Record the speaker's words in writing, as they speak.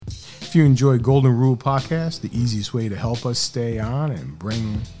If you enjoy Golden Rule Podcast, the easiest way to help us stay on and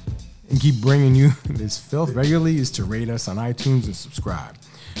keep bringing you this filth regularly is to rate us on iTunes and subscribe.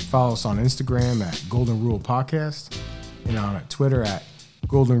 Follow us on Instagram at Golden Rule Podcast and on Twitter at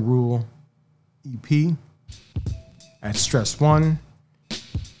Golden Rule EP, at Stress One,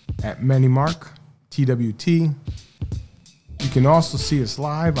 at Manymark, TWT. You can also see us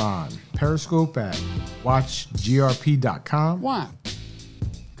live on Periscope at watchgrp.com. Why?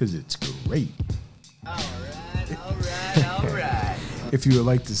 Because it's great. All right. If you would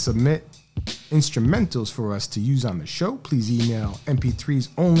like to submit instrumentals for us to use on the show, please email mp3s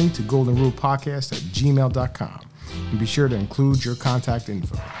only to goldenrulepodcast@gmail.com. And be sure to include your contact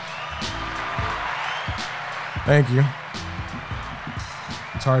info. Thank you.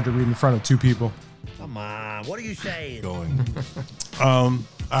 It's hard to read in front of two people. Come on. What are you saying? Going. All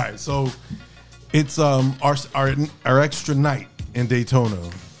right, so it's our extra night in Daytona.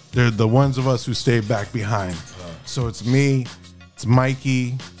 They're the ones of us who stayed back behind. So it's me, it's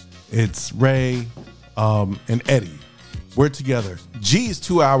Mikey, it's Ray, and Eddie. We're together. G is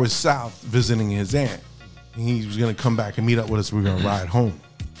 2 hours south visiting his aunt. He was gonna come back and meet up with us. We're gonna ride home.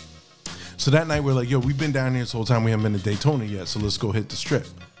 So that night we're like, yo, we've been down here this whole time. We haven't been to Daytona yet, so let's go hit the strip.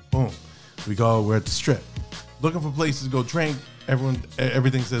 Boom. We go, we're at the strip. Looking for places to go drink.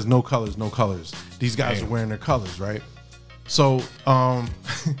 Everything says no colors, no colors. These guys are wearing their colors, right? So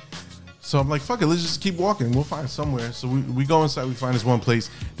so I'm like, fuck it, let's just keep walking. We'll find somewhere. So we go inside, we find this one place.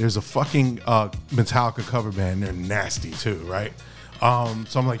 There's a fucking Metallica cover band. They're nasty too, right?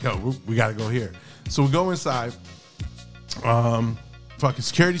 So I'm like, yo, we gotta go here. So we go inside. Fucking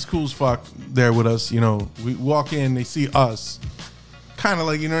security's cool as fuck there with us. You know, we walk in, they see us. Kind of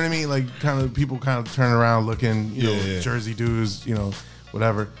like, you know what I mean? Like, kind of people kind of turn around looking, you know, Jersey dudes, you know,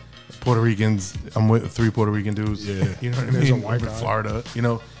 whatever. Puerto Ricans. I'm with 3 Puerto Rican dudes. Yeah. You know what I mean? There's a white From guy. Florida, you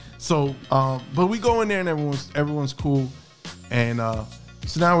know. So, but we go in there and everyone's cool. And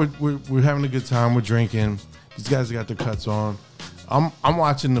so now we're having a good time. We're drinking. These guys got their cuts on. I'm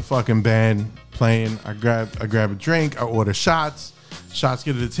watching the fucking band playing. I grab a drink. I order shots. Shots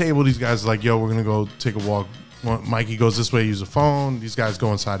get to the table. These guys are like, yo, we're going to go take a walk. Mikey goes this way, use a phone. These guys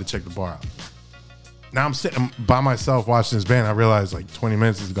go inside to check the bar out. Now I'm sitting by myself watching this band. I realize like 20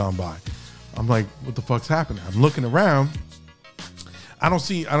 minutes has gone by. I'm like, what the fuck's happening? I'm looking around. I don't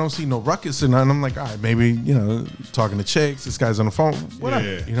see no ruckus and I'm like, all right, maybe, you know, talking to chicks. This guy's on the phone,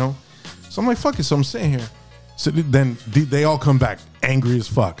 whatever, you know. So I'm like, fuck it. So I'm sitting here. So then they all come back angry as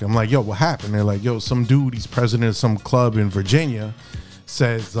fuck. I'm like, yo, what happened? They're like, yo, some dude, he's president of some club in Virginia,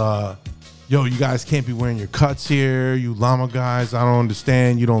 says, yo, you guys can't be wearing your cuts here. You llama guys, I don't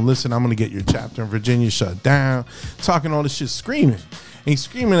understand. You don't listen. I'm going to get your chapter in Virginia shut down. Talking all this shit, screaming. And he's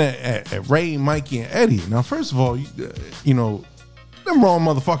screaming at Ray, Mikey, and Eddie. Now, first of all, you know, them wrong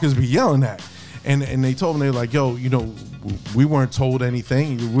motherfuckers be yelling at. And they told me, they're like, yo, you know, we weren't told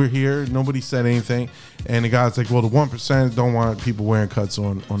anything. We're here. Nobody said anything. And the guy's like, well, the 1% don't want people wearing cuts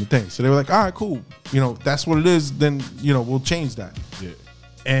on the thing. So they were like, all right, cool. You know, if that's what it is, then, you know, we'll change that. Yeah.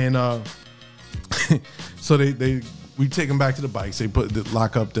 And so we take them back to the bikes. They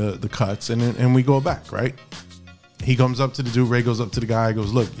lock up the cuts and we go back, right? He comes up to the dude. Ray goes up to the guy.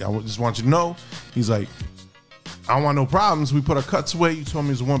 Goes, look, I just want you to know. He's like, I don't want no problems. We put our cuts away. You told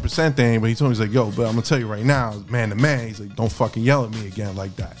me it was a 1% thing, but he told me, he's like, yo, but I'm gonna tell you right now, man to man. He's like, don't fucking yell at me again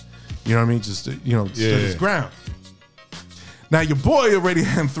like that. You know what I mean? Just you know, stood his ground. Now your boy already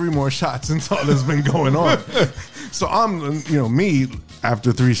had 3 more shots since all this been going on. So I'm, you know, me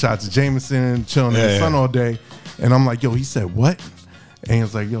after 3 shots of Jameson, chilling in the sun all day, and I'm like, yo, he said what? And he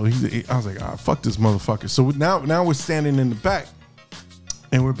was like, yo, I was like, fuck this motherfucker. So now we're standing in the back,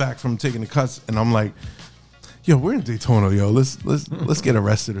 and we're back from taking the cuts, and I'm like, yo, we're in Daytona, yo. Let's get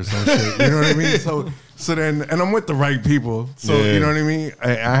arrested or some shit. You know what I mean? So then, and I'm with the right people. So you know what I mean?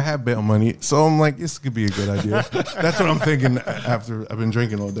 I have bail money. So I'm like, this could be a good idea. That's what I'm thinking after I've been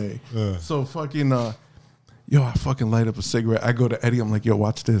drinking all day. So fucking, yo, I fucking light up a cigarette. I go to Eddie. I'm like, yo,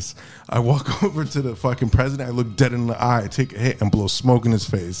 watch this. I walk over to the fucking president. I look dead in the eye, take a hit, and blow smoke in his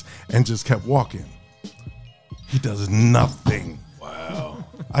face, and just kept walking. He does nothing. Wow.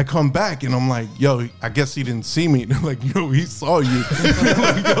 I come back and I'm like, yo, I guess he didn't see me. They're like, yo, he saw you.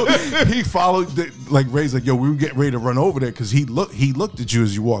 Like, yo, he followed. Like Ray's like, yo, we were getting ready to run over there because he looked at you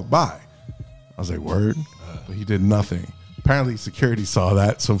as you walked by. I was like, word, but he did nothing. Apparently, security saw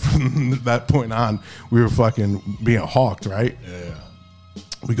that. So from that point on, we were fucking being hawked, right? Yeah.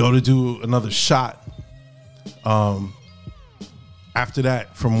 We go to do another shot. After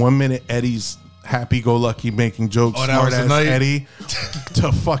that, from 1 minute, Eddie's happy-go-lucky making jokes, smart-ass Eddie,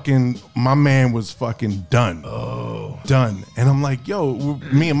 to fucking, my man was fucking done. Oh. done. And I'm like, yo,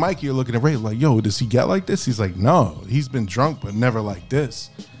 me and Mikey are looking at Ray like, yo, does he get like this? He's like, no, he's been drunk, but never like this.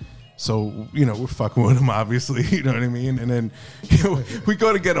 So, we're fucking with him, obviously. You know what I mean? And then we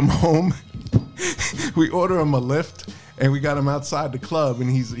go to get him home. We order him a lift. And we got him outside the club, and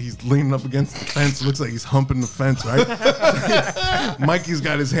he's leaning up against the fence. Looks like he's humping the fence, right? Mikey's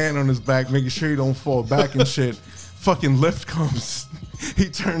got his hand on his back, making sure he don't fall back and shit. Fucking lift comes. He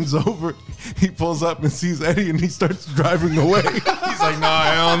turns over. He pulls up and sees Eddie, and he starts driving away. He's like, nah,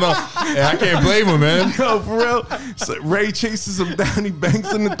 I don't know. Yeah, I can't blame him, man. Yo, for real. So Ray chases him down. He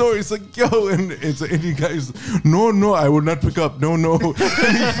bangs on the door. He's like, yo. And it's an Indian guy. He's like, no, I will not pick up. No. And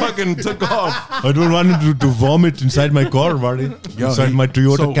he fucking took off. I don't want him to vomit inside my car, Marty. Inside my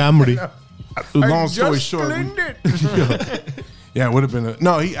Toyota Camry. Long story short. Yeah, it would have been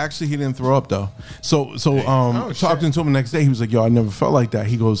no. He didn't throw up though. So talking to him the next day, he was like, "Yo, I never felt like that."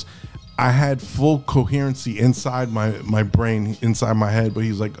 He goes, "I had full coherency inside my brain, inside my head, but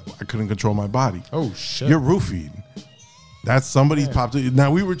he's like, I couldn't control my body." Oh shit! You're roofied. That's somebody's popped in.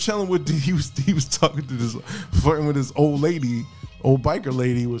 Now we were chilling with he was talking to this, flirting with this old biker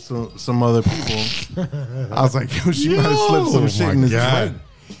lady with some other people. I was like, yo, she might have slipped some shit in his leg.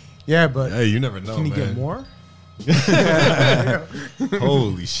 Yeah, but hey, you never know. Can he man. get more?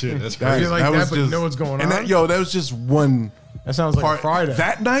 Holy shit, that's I crazy. feel like that, but you know what's going on. And that was just one. That sounds like part. a Friday.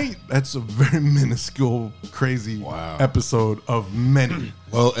 That night, that's a very minuscule, crazy episode of many.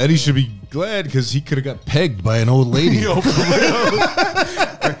 Well, Eddie should be glad because he could have got pegged by an old lady. Yo, for real.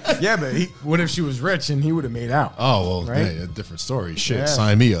 Yeah, but what if she was rich and he would have made out? Oh, well, right? yeah, a different story. Shit, Yeah.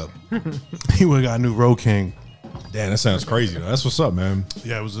 sign me up. He would have got a new Road King. Damn, that sounds crazy. Though. That's what's up, man.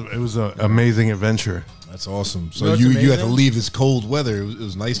 Yeah, it was an amazing adventure. That's awesome. So You know what's you had to amazing? leave this cold weather. It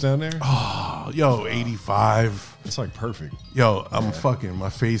was nice down there. Yo, 85. That's like perfect. Yo, I'm fucking. My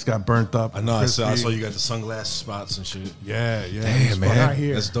face got burnt up. I know. I saw crispy. you got the sunglass spots and shit. Yeah. Damn, Not man,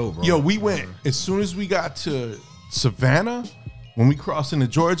 here. that's dope, bro. Yo, we went as soon as we got to Savannah. When we crossed into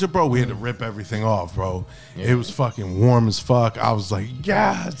Georgia, bro, we had to rip everything off, bro. It was fucking warm as fuck. I was like,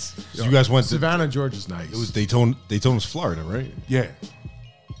 yes. So you guys went to Savannah, Georgia's nice. it was Daytona's Florida, right? Yeah.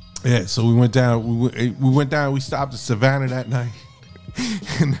 Yeah, so we went down. We went down. We stopped at Savannah that night,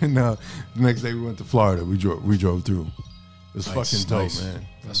 and then the next day we went to Florida. We drove through. It was fucking dope, man.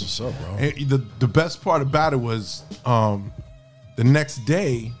 That's what's up, bro. And the best part about it was the next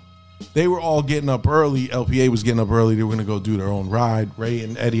day they were all getting up early. LPA was getting up early. They were gonna go do their own ride. Ray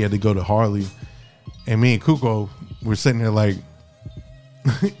and Eddie had to go to Harley, and me and Kuko were sitting there like.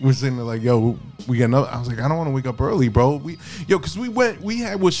 Yo, we got another. I was like, I don't want to wake up early, bro. Because we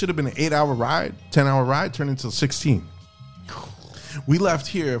had what should have been an 8-hour ride, 10-hour ride, turned into 16. We left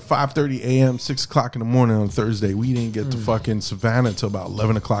here at 5:30 a.m., 6 o'clock in the morning on Thursday. We didn't get to fucking Savannah until about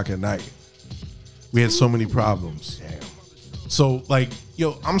 11 o'clock at night. We had so many problems. Damn. So,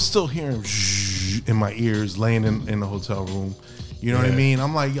 I'm still hearing in my ears laying in the hotel room. You know what I mean?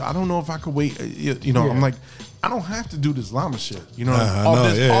 I'm like, I don't know if I could wait. I'm like, I don't have to do this llama shit. You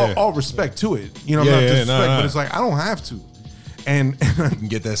know, all respect to it. You know, not disrespect, but it's like I don't have to. And You can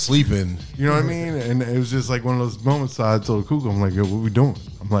get that sleep in. you know what I mean? And it was just like one of those moments. I told Kuko, I'm like, yo, what we doing?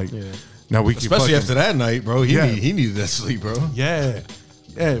 I'm like, now we can Especially fucking, after that night, bro. He Yeah. needed that sleep, bro. Yeah,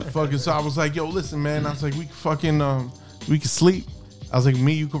 fucking. So I was like, yo, listen, man. I was like, we can fucking we can sleep. I was like,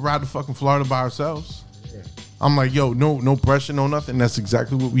 you could ride to fucking Florida by ourselves. I'm like, yo, no pressure, no nothing. That's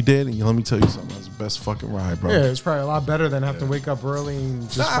exactly what we did. And let me tell you something. That's the best fucking ride, bro. Yeah, it's probably a lot better than having to wake up early and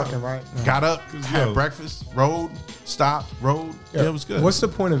just fucking ride. No. Got up, had breakfast, rode, stopped, rode. Yeah, it was good. What's the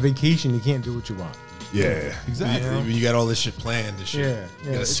point of vacation? You can't do what you want. Yeah, Exactly. When you got all this shit planned and shit. Yeah, You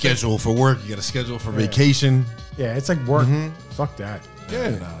got a it's schedule for work. You got a schedule for vacation. Yeah, it's like work. Fuck that.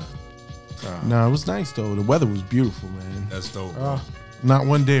 Yeah. No, it was nice though. The weather was beautiful, man. That's dope. Bro. Not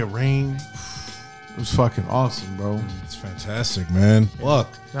one day of rain. It was fucking awesome, bro. It's fantastic, man. Look,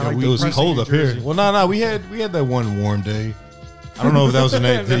 Not like it was depressing cold in up here. Jersey. Well, no, we had that one warm day. I don't know if that was the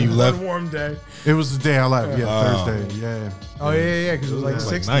night that you One left. warm day. It was the day I left. Yeah, Oh. Thursday. Yeah. Oh yeah, because it was like was,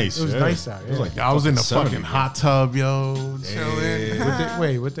 like, 60. nice, It was yeah. nice out. It was yeah. like I was in the 70, fucking yeah. hot tub, yo.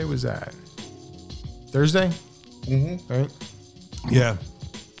 Chilling. What day was that? Thursday? Mm-hmm. Right? Yeah.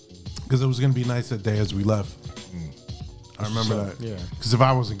 Because it was going to be nice that day as we left. I remember that. Yeah. Because if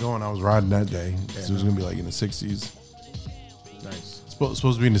I wasn't going, I was riding that day. 'Cause it was going to be like in the 60s. Nice. Supposed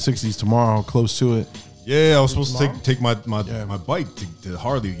to be in the 60s tomorrow, close to it. Yeah, I was supposed Tomorrow? to take my Yeah. bike to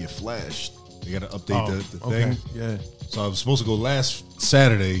Harley to get flashed. They got to update the okay. thing. Yeah. So I was supposed to go last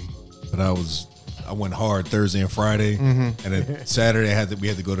Saturday, but I went hard Thursday and Friday, and then Saturday we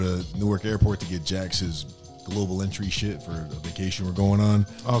had to go to Newark Airport to get Jax's global entry shit for the vacation we're going on.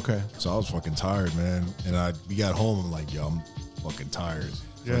 Okay. So I was fucking tired, man. And we got home. I'm like, yo, I'm fucking tired. So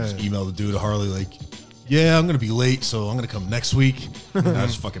I Yeah. just emailed the dude, Harley, like, yeah, I'm gonna be late, so I'm gonna come next week. And I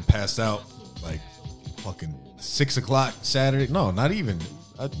just fucking passed out like fucking 6 o'clock Saturday. No, not even.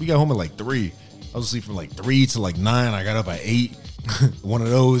 We got home at like 3. I was asleep from like 3 to like 9. I got up at 8. One of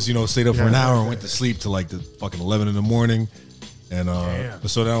those, stayed up for an hour and went to sleep till like the fucking 11 in the morning. And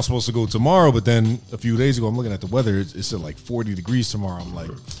so then I was supposed to go tomorrow, but then a few days ago, I'm looking at the weather. It's at like 40 degrees tomorrow. I'm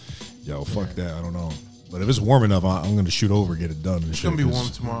like, yo, fuck that. I don't know. But if it's warm enough, I'm going to shoot over, get it done. It's going to be warm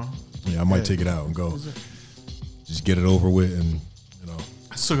tomorrow. Yeah, I might take it out and go. Just get it over with and,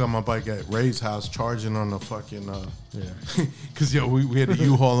 I still got my bike at Ray's house charging on the fucking because we had to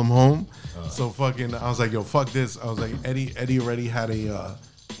U-Haul him home. So fucking I was like, yo, fuck this. I was like, Eddie already had a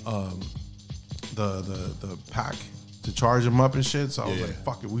the pack to charge him up and shit. So I was like,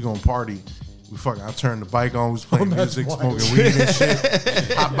 fuck it, we gonna party. I turned the bike on, we was playing music, smoking weed and shit,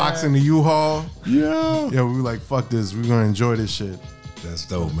 hotboxing the U-Haul. Yeah, we were like, fuck this, we're gonna enjoy this shit. That's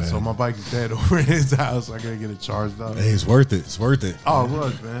dope, man. So my bike is dead over at his house. I gotta get it charged up. Hey, it's worth it. It's worth it. Oh, it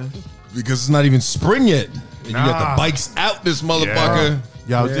was, man. Because it's not even spring yet. And you got the bikes out, this motherfucker.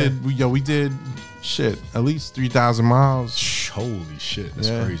 We did shit, at least 3,000 miles. Holy shit, that's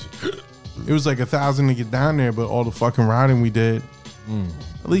crazy. It was like 1,000 to get down there, but all the fucking riding we did.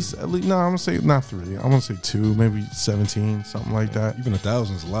 At least, no, I'm gonna say not 3. I'm gonna say 2, maybe 17, something like that. Even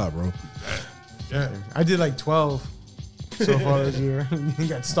 1,000 is a lot, bro. Yeah, I did like 12 so far this year. You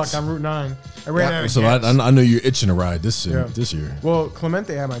got stuck on Route 9. I ran out of gas. I know you're itching to ride this year. Well,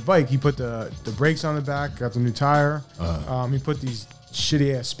 Clemente had my bike. He put the brakes on the back, got the new tire. He put these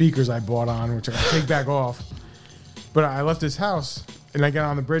shitty ass speakers I bought on, which I gotta take back off. But I left his house and I got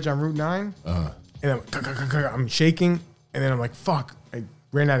on the bridge on Route 9, and I'm shaking, and then I'm like, fuck, I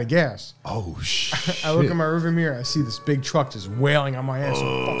ran out of gas. Oh shit! I look in my rearview mirror, I see this big truck just wailing on my ass, so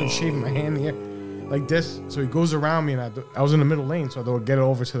I'm fucking shaving my hand in the air like this. So he goes around me, and I was in the middle lane, so I thought I'd get it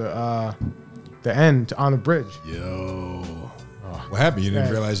over to the end on the bridge. Yo, what happened? You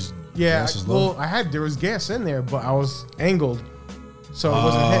didn't realize? Yeah, gas was low? there was gas in there, but I was angled, so it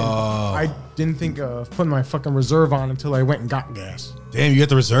wasn't hitting. I didn't think of putting my fucking reserve on until I went and got gas. Damn, you got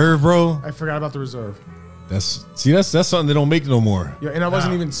the reserve, bro. I forgot about the reserve. That's something they don't make no more. Yeah, and I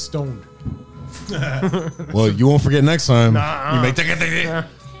wasn't even stoned. Well, you won't forget next time. Nah. You make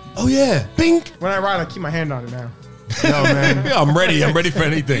Oh yeah, bing. When I ride, I keep my hand on it now. Yo, man, Yeah, I'm ready. I'm ready for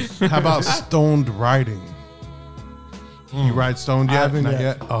anything. how about stoned riding? You ride stoned I yet? haven't Not yet.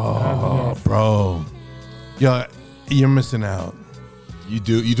 yet? Oh, bro. Yo, you're missing out. You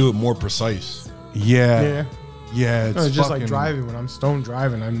do it more precise. Yeah. It's No, it's just like fucking- driving. When I'm stoned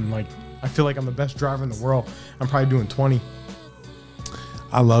driving, I feel like I'm the best driver in the world. I'm probably doing 20.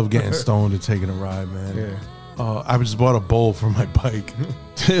 I love getting stoned and taking a ride, man. Yeah. I just bought a bowl for my bike.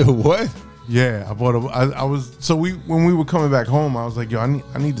 What? Yeah, I bought when we were coming back home, I was like, yo,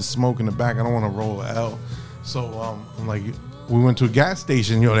 I need to smoke in the back. I don't want to roll a L. So I'm like, we went to a gas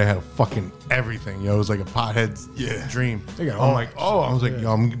station. Yo, they had fucking everything. Yo, it was like a pothead's dream. They got I'm all like, that I was like,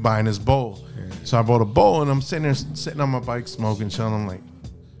 yo, I'm buying this bowl. So I bought a bowl, and I'm sitting on my bike smoking, chilling. I'm like,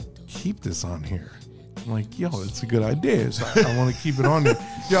 keep this on here. I'm like, yo, it's a good idea. So I want to keep it on there.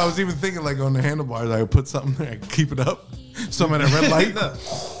 Yo, I was even thinking like on the handlebars, I would put something there, I could keep it up. So I'm at a red light.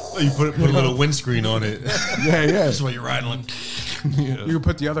 You put a little windscreen on it. Yeah. That's why you're riding like. You can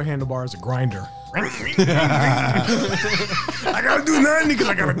put the other handlebar as a grinder. I gotta do 90 because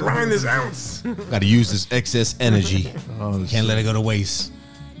I gotta grind this ounce. Got to use this excess energy. Can't let it go to waste.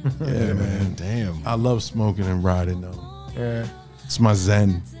 Yeah, man. Damn. I love smoking and riding though. Yeah. It's my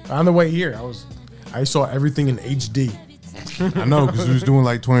zen. On the way here, I saw everything in HD. I know, because we was doing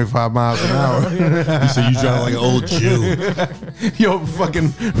like 25 miles an hour. So you drive like an old Jew. Yo,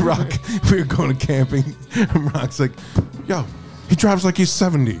 fucking Rock, we were going to camping, and Rock's like, yo, he drives like he's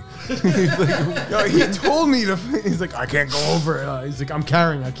 70. Yo, he told me he's like, I can't go over. He's like, I'm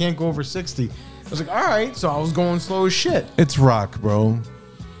carrying. I can't go over 60. I was like, all right. So I was going slow as shit. It's Rock, bro.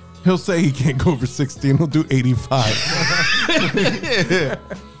 He'll say he can't go over 60 and he'll do 85.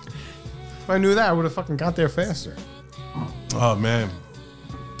 If I knew that, I would have fucking got there faster. Oh, man.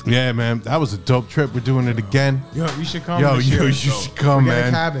 Yeah, man. That was a dope trip. We're doing it again. Yo, you should come. Yo, this year. you should come, We're getting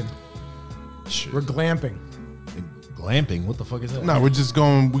a man. cabin. We're glamping. Glamping? What the fuck is that? No, we're just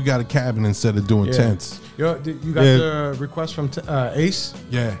going, we got a cabin instead of doing tents. Yo, you got the request from Ace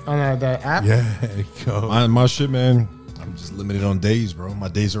Yeah. on the app? Yeah, go. My shit, man. I'm just limited on days, bro. My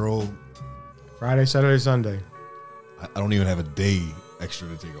days are all. Friday, Saturday, Sunday. I don't even have a day extra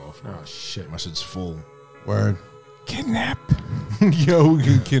to take off. Bro. Oh, shit. My shit's full. Word. Kidnap. Yo, we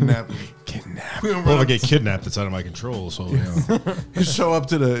can kidnap. Kidnapped. Well, if I get kidnapped, it's out of my control. So you know. You show up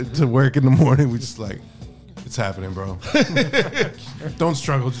to work in the morning. We just like, it's happening, bro. Don't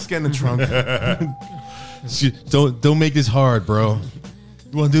struggle. Just get in the trunk. Don't make this hard, bro.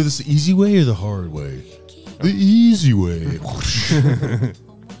 You want to do this the easy way or the hard way? The easy way.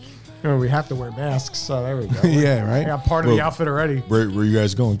 We have to wear masks, so there we go. Yeah, I right. got part of the Well, outfit already. Where you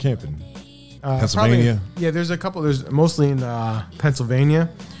guys going camping? Pennsylvania? Probably, yeah, there's a couple. There's mostly in Pennsylvania.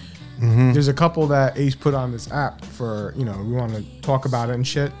 There's a couple that Ace put on this app for, we want to talk about it and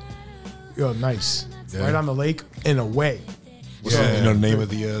shit. Yo, nice. Yeah. Right on the lake in a way. What's the, you know the name of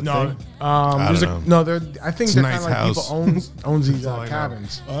the No, thing? there's don't I think It's a they're nice kind of like house. people owns these all I know.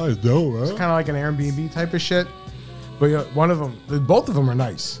 cabins. Oh, it's dope, It's kind of like an Airbnb type of shit. But one of them, both of them are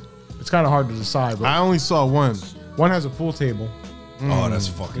nice. It's kind of hard to decide. But I only saw one. one has a pool table. Oh, that's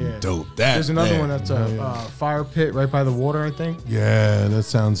fucking Yeah. dope. There's another one that's a fire pit right by the water, I think. Yeah, that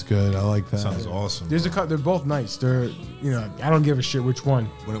sounds good. I like that. Sounds awesome. There's they're both nice. They're, I don't give a shit which one.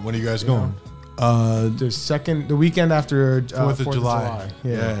 When are you guys going? The weekend after 4th of July.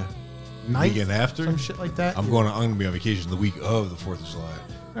 Yeah. Ninth, Weekend after? some shit like that. I'm gonna be on vacation the week of the 4th of July.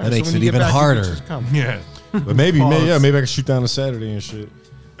 Alright, That makes when it you get even back, you can harder. just come. Yeah. But maybe Pause. maybe I can shoot down a Saturday and shit.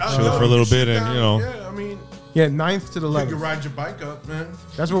 Chill for a little bit, and Yeah, I mean, Yeah, 9th to the you 11th. can ride your bike up, man.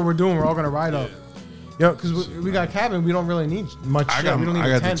 That's what we're doing. We're all gonna ride up. Because we got a cabin. We don't really need much I shit. got, We don't need I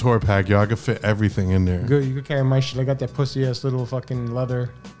a got the tent. tour pack, yo. I could fit everything in there. Good. You could carry my shit. I got that pussy ass little fucking leather.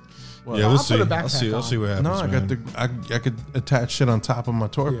 Yeah, we'll I'll see. put a I'll see. backpack I'll see on. what happens. No, I got man. I could attach shit on top of my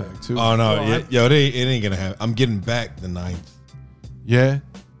tour pack too. Oh no, Well, it ain't gonna happen. I'm getting back the 9th. Yeah.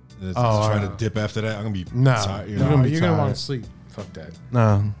 To Oh, try wow. to dip after that. I'm gonna be Nah. tired. You You're know? gonna be You're gonna want tired. to sleep. Fuck that.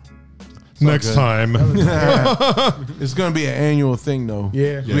 Nah. Next good. time. It's gonna be an annual thing though. Yeah.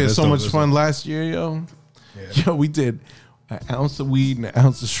 Yeah, We had that's so dope, much that's fun last year, yo. Yo, we did an ounce of weed and an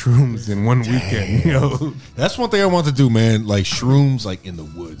ounce of shrooms in one weekend, yo. That's one thing I want to do, man. Like shrooms, like in the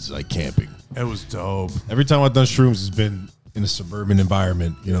woods, like camping. It was dope. Every time I've done shrooms, it's been in a suburban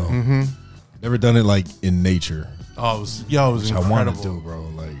environment. You know, never done it like in nature. Oh, it was Which I want incredible. to do, bro.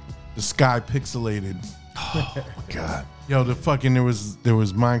 Like, The sky pixelated. oh my god. Yo, there was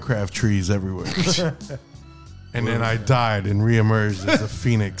Minecraft trees everywhere. And then I died and reemerged as a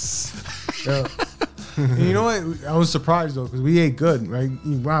phoenix. Yeah. And you know what? I was surprised though because we ate good, right?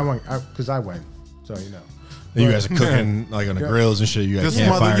 Because I went, so you know. And you guys are cooking like on the grills and shit. You got This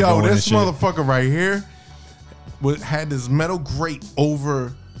campfire going and this shit. motherfucker right here had this metal grate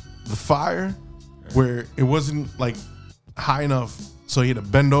over the fire where it wasn't like high enough, so he had to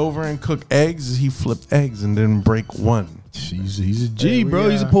bend over and cook eggs. He flipped eggs and didn't break one. He's a G, Hey, bro.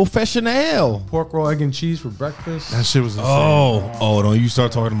 He's a professional. Pork roll, egg, and cheese for breakfast. That shit was insane. Oh, don't you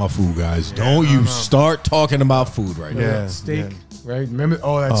start talking about food, guys. Don't you start talking about food right now. Yeah. Steak, right? Remember?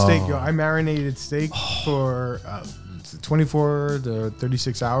 Oh, that steak, yo! I marinated steak for 24 to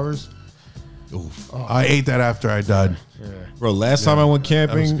 36 hours. Oof. I ate that after I died. Bro, last time I went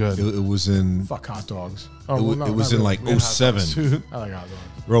camping, was good. it was in Fuck hot dogs. it was in like 07. I like hot dogs.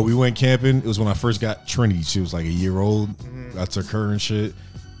 Bro, we went camping. It was when I first got Trinity. She was like a year old. I took her and shit.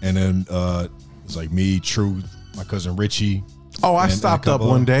 And then it was like me, True, my cousin Richie. Oh, I and stopped a up couple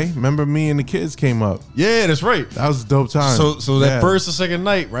one of- day. Remember me and the kids came up. Yeah, that's right. That was a dope time. So that Yeah. first or second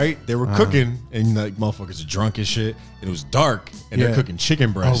night, right? They were cooking and like motherfuckers are drunk and shit. And it was dark and Yeah. they're cooking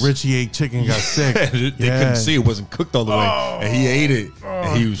chicken breast. Oh, Richie ate chicken, got sick. they couldn't see it wasn't cooked all the way, and he ate it,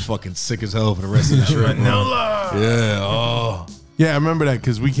 and he was fucking sick as hell for the rest of the trip. Yeah, oh, Yeah, I remember that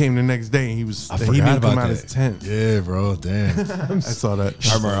because we came the next day and he I didn't forgot come about out that. of his tent. Yeah, bro, damn. I saw that.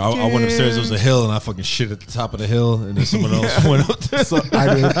 I remember I went upstairs. There was a hill, and I fucking shit at the top of the hill, and then someone else went up there. So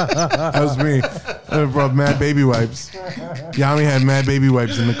I did. That was me. I brought mad baby wipes. Yami had mad baby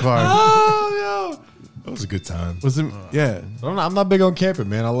wipes in the car. Oh, yo, that was a good time. Was it? Yeah. I'm not big on camping,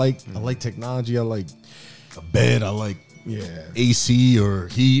 man. I like technology. I like a bed. I like AC or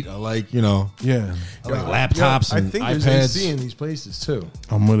heat. I like Yeah. I like laptops I and think iPads. there's AC in these places too.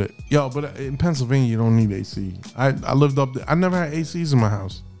 I'm with it. Yo, but in Pennsylvania, you don't need AC. I lived up there. I never had ACs in my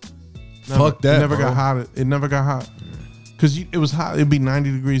house. Fuck that. It never bro. got hot. It never got hot. Because it was hot. It'd be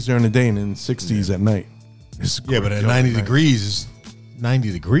 90 degrees during the day and then 60s at night. It's Yeah, but great, at yo, 90 night. degrees is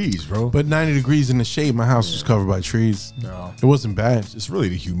 90 degrees, bro. But But 90 degrees in the shade, my house was covered by trees. No. It wasn't bad. it's really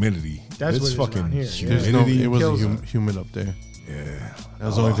the humidity. That's it's what it is fucking around here. There's no, humidity. it wasn't kills it. humid up there. Yeah. That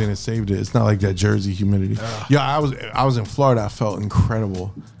was the only thing that saved it. It's not like that Jersey humidity. Yeah, I was in Florida. I felt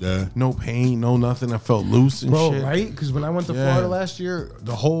incredible. Yeah. No pain, no nothing. I felt loose and Bro, shit. right? Because when I went to Yeah. Florida last year,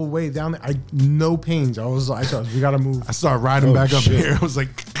 the whole way down there, no pains. I thought we gotta move. I started riding Oh, back up shit. here. I was like,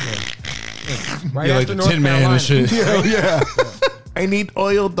 Right Yeah, like after the North Tin Man Carolina. and shit. yeah. I need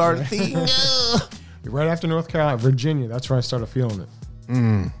oil, Dorothy. Right after North Carolina, Virginia. That's where I started feeling it.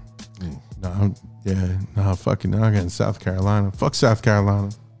 Fucking now I got in South Carolina. Fuck South Carolina.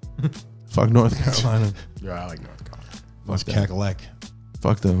 Fuck North Carolina. Yeah, I like North Carolina. Fuck Cackalack.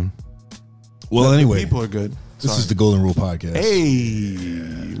 Fuck them. Well, anyway, People are good. this is the Golden Rule Podcast.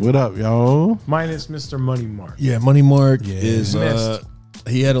 Hey, what up, yo? Minus Mr. Money Mark. Yeah, Money Mark Yeah. is Missed.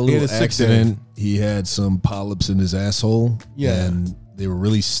 he had a little had a sick accident. He had some polyps in his asshole. Yeah. And they were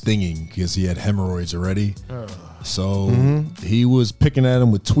really stinging because he had hemorrhoids already. So he was picking at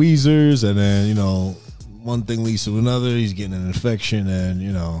him with tweezers, and then, you know, one thing leads to another. He's getting an infection, and,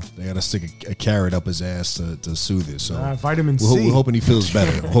 you know, they got to stick a carrot up his ass to soothe it. So Vitamin C. we're hoping he feels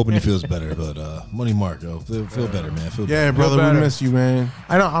better. But Money Mark, yo, feel better, man. Feel Yeah, better. brother, better. we miss you, man.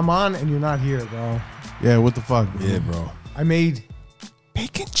 I know I'm on and you're not here, bro. Yeah, what the fuck? Yeah, bro. I made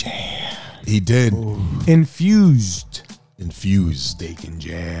Bacon jam. He did. infused. Infused. Bacon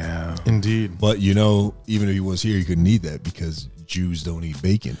jam. Indeed. But, you know, even if he was here, he couldn't eat that because Jews don't eat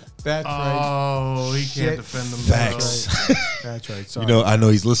bacon. That's right. Oh, he Shit. can't defend himself. Facts. That's right. Sorry. You know, I know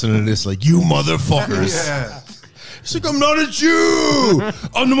he's listening to this like, you motherfuckers. Yeah. He's like, I'm not a Jew.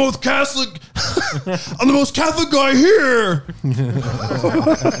 I'm the most Catholic. I'm the most Catholic guy here.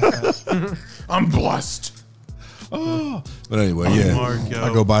 I'm blessed. Oh. But anyway, yeah. Mark, yo.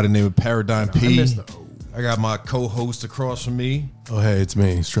 I go by the name of Paradigm P. missed the O. I got my co-host across from me. Oh, hey, it's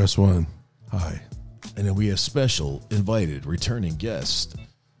me, Stress One. Hi. And then we have special invited returning guest.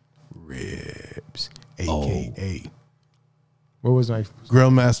 Ribs. Oh. AKA. What was my Grill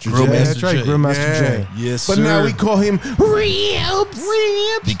Master Grill J. Master That's right, J. Grill Master Yeah. J. Yes, But sir. now we call him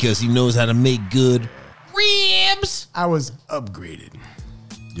Ribs. because he knows how to make good ribs. I was upgraded.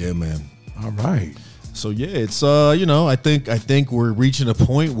 Yeah, man. All right. So yeah, it's you know, I think we're reaching a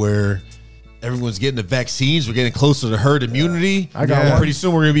point where everyone's getting the vaccines. We're getting closer to herd immunity. I got And one. pretty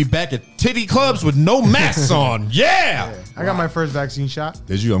soon we're gonna be back at titty clubs with no masks on. Yeah. I got my first vaccine shot.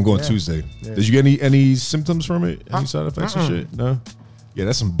 Did you? I'm going Tuesday. Yeah. Did you get any symptoms from it? Any side effects and shit? No. Yeah,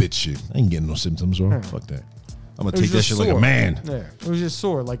 that's some bitch shit. I ain't getting no symptoms, bro. Fuck that. I'm gonna It was take that just shit like a sore. man. Yeah, it was just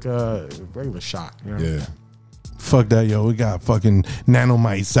sore, like a regular shot. You know? Yeah. Fuck that, yo. We got fucking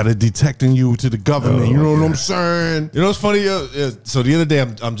nanomites that are detecting you to the government. You know what I'm saying? You know what's funny? So the other day,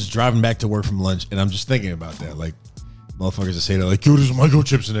 I'm just driving back to work from lunch, and I'm just thinking about that. Like, motherfuckers that say that, like, yo, there's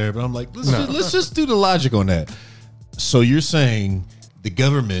microchips in there. But I'm like, let's just do the logic on that. So you're saying the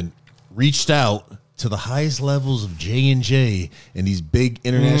government reached out to the highest levels of J&J and these big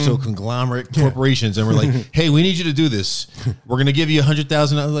international conglomerate corporations, and we're like, hey, we need you to do this. We're going to give you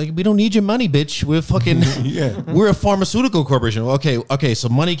 $100,000. Like, we don't need your money, bitch. We're fucking, we're a pharmaceutical corporation. Okay, so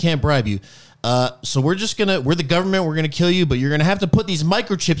money can't bribe you. So we're the government, we're gonna kill you, but you're gonna have to put these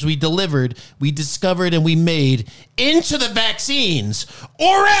microchips we discovered, and we made into the vaccines,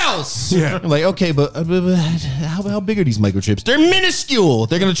 or else. Yeah. I'm like, okay, but how big are these microchips? They're minuscule.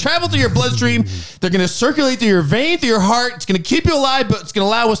 They're gonna travel through your bloodstream. They're gonna circulate through your vein, through your heart. It's gonna keep you alive, but it's gonna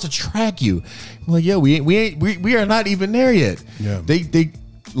allow us to track you. I'm like, yeah, we are not even there yet. Yeah. They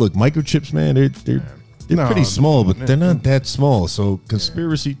look, microchips, man. They're No, pretty small, but they're not that small. So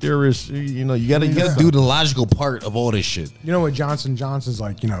conspiracy theorists, you know, you gotta do the logical part of all this shit. You know what Johnson Johnson's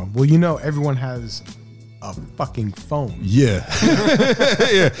like? You know, well, you know, everyone has a fucking phone. Yeah,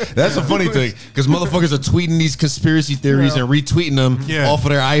 yeah. That's a funny thing because motherfuckers are tweeting these conspiracy theories and retweeting them off of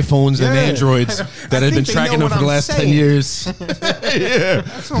their iPhones and Yeah. Androids that have been think they tracking know them for what the I'm last 10 saying. years. Yeah,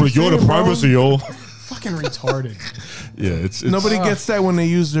 what I'm like, you're the saying, bro. privacy, yo. Fucking retarded. Yeah, it's Nobody gets that when they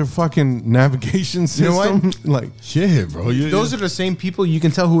use their fucking navigation system. know what? Like, yeah, bro. Yeah, Those are the same people you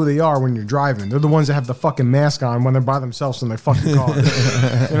can tell who they are when you're driving. They're the ones that have the fucking mask on when they're by themselves in their fucking car.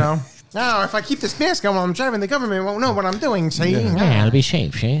 You know? No, if I keep this mask on while I'm driving, the government won't know what I'm doing. See? Yeah, I'll be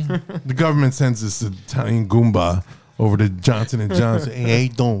safe, see? the government sends this Italian Goomba over to Johnson & Johnson. Hey, how you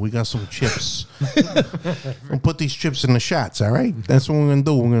doing? We got some chips. We'll put these chips in the shots, all right? That's what we're going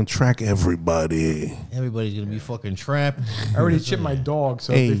to do. We're going to track everybody. Everybody's gonna be fucking trapped. I already chipped my dog,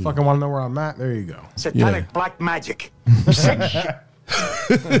 so Hey. if they fucking want to know where I'm at, there you go. Satanic black magic.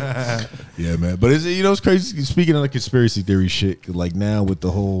 Yeah, man. But it's crazy. Speaking of the conspiracy theory shit, like now with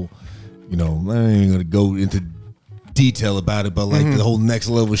the whole, I ain't gonna go into detail about it, but like the whole next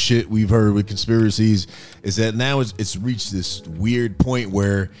level shit we've heard with conspiracies is that now it's reached this weird point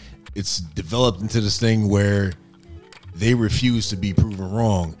where it's developed into this thing where they refuse to be proven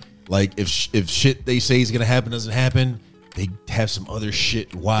wrong. Like if shit they say is gonna happen doesn't happen, they have some other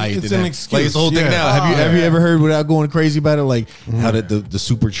shit. Why? It's than an that. excuse. Like it's the whole thing Yeah. now. Have you ever heard without going crazy about it? Like how that the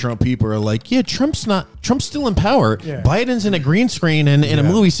super Trump people are like, yeah, Trump's still in power. Yeah. Biden's in a green screen and in a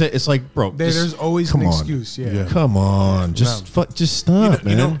movie set. It's like, bro, There's always an excuse. Yeah. Come on, just stop,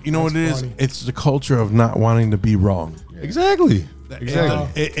 man. You know what it is? funny. It's the culture of not wanting to be wrong. Exactly.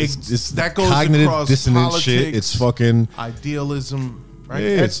 It's that goes cognitive across dissonance politics, shit. It's fucking. idealism. Right?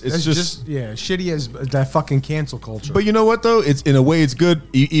 Yeah, it's That's just. shitty as that fucking cancel culture. But you know what though? It's in a way it's good,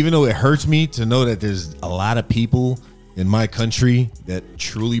 even though it hurts me to know that there's a lot of people in my country that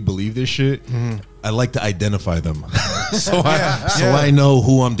truly believe this shit. I like to identify them, so I know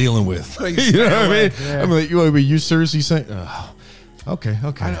who I'm dealing with. You know what I mean? Yeah. I'm like, you seriously saying? Okay.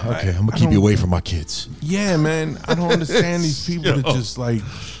 I'm gonna keep you away from my kids. Yeah, man. I don't understand these people that just like,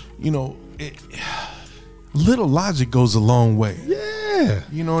 little logic goes a long way. Yeah.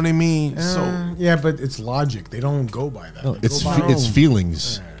 You know what I mean? So yeah, but it's logic. They don't go by that. No, They it's go by it's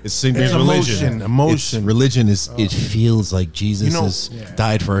feelings. It's same thing It's as religion. emotion. It's, religion is it feels like Jesus You know- has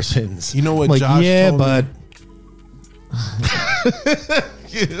died for our sins. You know what I'm like, Josh yeah, told me? but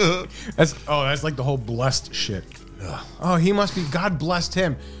that's like the whole blessed shit. Oh, he must be. God blessed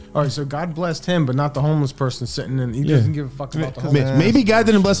him. All right, so God blessed him, but not the homeless person sitting in. He doesn't give a fuck about the homeless. maybe God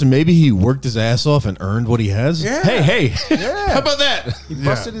didn't bless him. Maybe he worked his ass off and earned what he has. Yeah. Hey, Yeah. how about that? He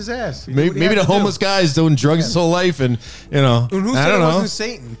busted his ass. He did Maybe, what he maybe had the to do. homeless guy is doing drugs his whole life, and And who I said don't it know. wasn't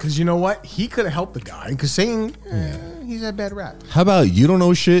Satan? Because you know what? He could have helped the guy. Because Satan, he's had bad rap. How about you don't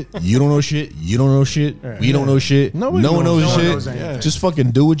know shit, you don't know shit, you don't know shit, we don't know shit, Nobody no one knows knows. No one shit. knows anything. Just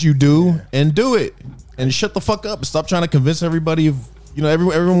fucking do what you do and do it, and shut the fuck up. Stop trying to convince everybody of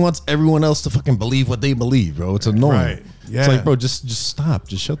everyone wants everyone else to fucking believe what they believe, bro. It's annoying. Right. Yeah. It's like, bro, just stop,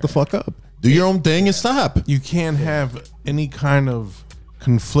 just shut the fuck up, do your own thing and stop. you can't have any kind of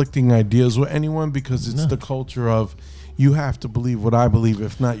conflicting ideas with anyone because it's the culture of you have to believe what I believe.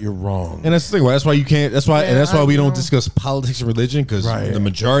 If not, you're wrong. And that's the thing. That's why you can't. That's why. Yeah, and that's why we don't know. discuss politics and religion because Right. the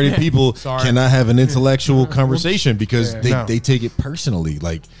majority of people Sorry. cannot have an intellectual conversation because Yeah. they take it personally.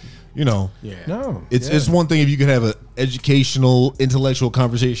 Like, Yeah. No, it's one thing if you could have an educational, intellectual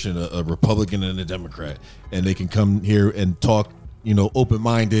conversation, a Republican and a Democrat, and they can come here and talk, open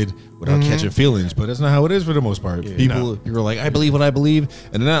minded without catching feelings. But that's not how it is for the most part. People are like, I believe what I believe,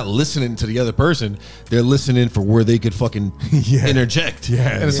 and they're not listening to the other person. They're listening for where they could fucking interject. Yeah,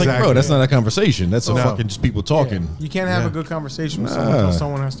 and it's like, bro, exactly. that's not a conversation. That's a fucking just people talking. You can't have Yeah. a good conversation with someone until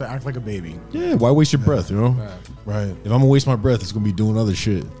someone has to act like a baby. Yeah, why waste your breath? right. If I'm gonna waste my breath, it's gonna be doing other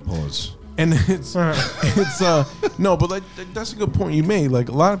shit. Pause. And it's no, but like that's a good point you made. Like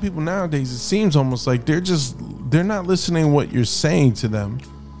a lot of people nowadays, it seems almost like they're not listening to what you're saying to them.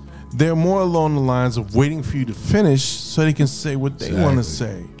 They're more along the lines of waiting for you to finish so they can say what they want to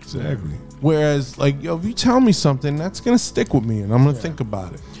say. Exactly. Whereas, like, if you tell me something, that's gonna stick with me, and I'm gonna think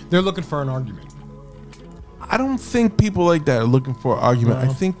about it. They're looking for an argument. I don't think people like that are looking for an argument. I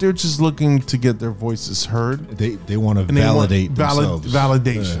think they're just looking to get their voices heard. They want to And they want validate themselves.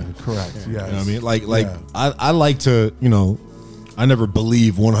 validation. Correct. Yeah. You know what I mean? Like Yeah. I like to, I never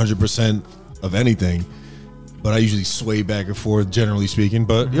believe 100% of anything, but I usually sway back and forth, generally speaking.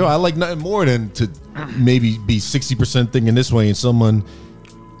 But I like nothing more than to maybe be 60% thinking this way, and someone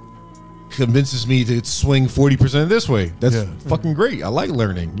convinces me to swing 40% this way. That's Yeah. fucking great. I like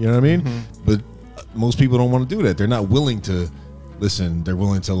learning. You know what I mean? But most people don't want to do that. They're not willing to listen. They're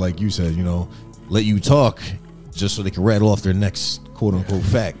willing to, like you said, let you talk just so they can rattle off their next quote unquote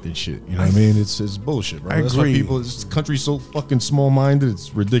fact and shit. You know what I mean? It's bullshit, bro. I That's agree. why people. This country's so fucking small minded.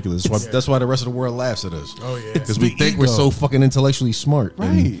 It's ridiculous. That's why the rest of the world laughs at us. Oh, yeah. because we the think we're ego. so fucking intellectually smart,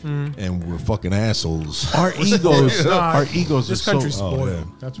 Right. And we're fucking assholes. Our egos, our egos This are country's so spoiled. yeah.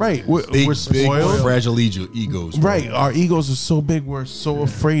 That's what right. it is. We're Big, spoiled. fragile egos. Bro. Right. Our egos are so big. We're so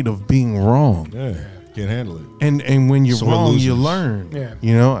afraid of being wrong. Yeah, can't handle it. And when you're So we're wrong, you losers. learn.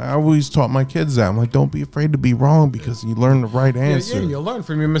 Yeah. I always taught my kids that. I'm like, don't be afraid to be wrong because you learn the right answer. Yeah, you'll learn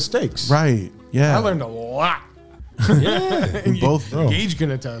from your mistakes. Right. Yeah. I learned a lot. Yeah, And both, bro. Gage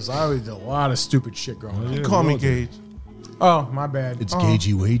can attest. I always did a lot of stupid shit growing up. You call me Gage. Oh, my bad. it's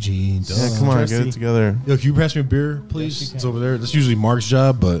Gagey Wagey. Yeah, come on, get Jesse. it together. Yo, can you pass me a beer, please? It's over there. That's usually Mark's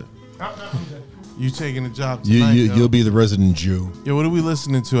job, but You taking the job tonight? yo. you'll be the resident Jew. Yo, what are we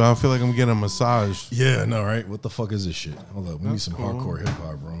listening to? I feel like I'm getting a massage. Yeah, no, right? What the fuck is this shit? Hold up, we need some cool. hardcore hip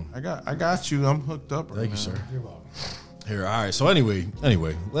hop, bro. I got you. I'm hooked up. Thank you, now. sir. Here, all right. So anyway,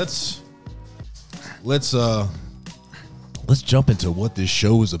 let's jump into what this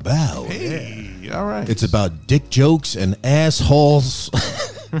show is about. Hey, all right. It's about dick jokes and assholes.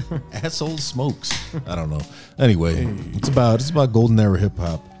 Asshole smokes. I don't know. Anyway, it's about golden era hip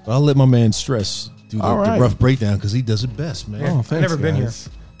hop. I'll let my man Stress do the, All right. the rough breakdown because he does it best, man. Oh, thanks, never been guys.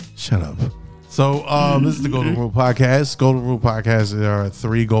 Shut up. So this is the Golden Rule Podcast. Golden Rule Podcast, there are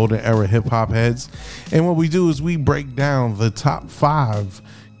 3 golden era hip hop heads. And what we do is we break down the top 5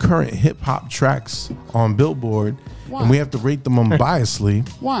 current hip hop tracks on Billboard. And we have to rate them unbiasedly.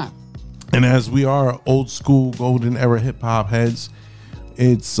 Why? And as we are old school golden era hip hop heads,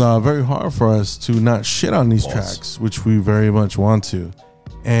 it's very hard for us to not shit on these tracks, which we very much want to.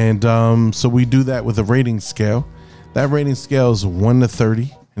 And so we do that with a rating scale. That rating scale is 1 to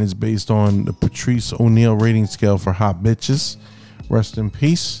 30. And it's based on the Patrice O'Neal rating scale for hot bitches. Rest in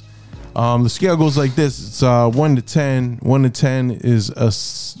peace. The scale goes like this. It's 1 to 10. 1 to 10 is a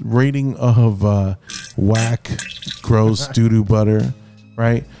rating of whack, gross, doo-doo butter,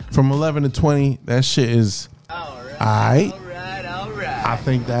 right? From 11 to 20, that shit is all right. I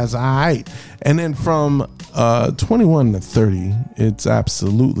think that's all right. And then from 21 to 30, it's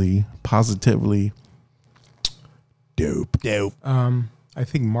absolutely, positively dope. I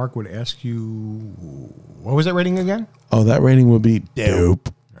think Mark would ask you, what was that rating again? Oh, that rating would be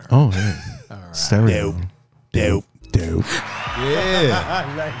dope. Oh, yeah. Right. Stereo. Dope.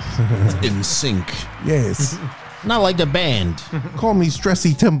 Yeah. In sync. Yes. Not like the band. Call me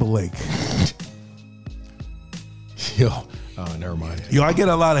Stressy Timberlake. Yo. Oh, never mind. Yo, I get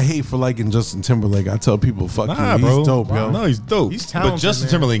a lot of hate for liking Justin Timberlake. I tell people, fuck you. He's dope, yo. No, he's dope. He's talented, but Justin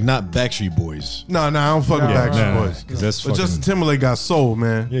man. Timberlake, not Backstreet Boys. No, I don't fuck with Backstreet nah, Boys. 'cause that's But fucking- Justin Timberlake got soul,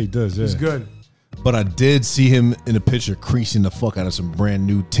 man. Yeah, he does. Yeah. It's good. But I did see him in a picture creasing the fuck out of some brand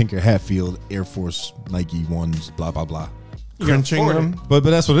new Tinker Hatfield Air Force Nike ones, blah, blah, blah. Crunching them. But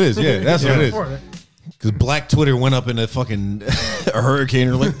that's what it is. Yeah, that's what it is. Afford it. Because Black Twitter went up in a fucking a hurricane.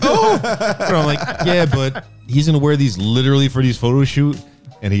 And like, oh! And I'm like, yeah, but he's going to wear these literally for these photo shoot.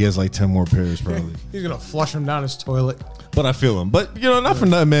 And he has like 10 more pairs probably. He's going to flush him down his toilet. But I feel him. But, you know, not for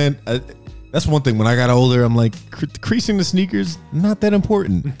nothing, man. That's one thing. When I got older, I'm like, creasing the sneakers, not that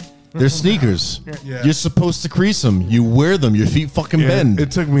important. They're sneakers. Yeah. You're supposed to crease them. You wear them. Your feet fucking bend.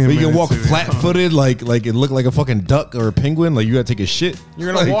 it took me a But you can minute walk too. flat-footed like it look like a fucking duck or a penguin. Like you got to take a shit.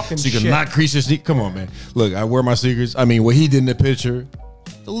 You're gonna Like, walk in so you can shit. not crease your sneakers. Come on, man. Look, I wear my sneakers. I mean, what he did in the picture,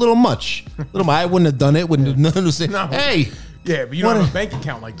 a little much. I wouldn't have done it. Wouldn't have nothing to say. No. Hey. Yeah, but you don't have a bank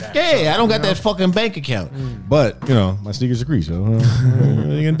account like that. Yeah, I don't got that fucking bank account. But, you know, my sneakers are greased. So, what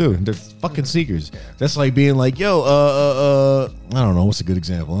are you going to do? They're fucking sneakers. That's like being like, yo, I don't know. What's a good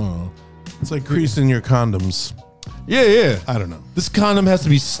example? I don't know. It's like creasing your condoms. Yeah. I don't know. This condom has to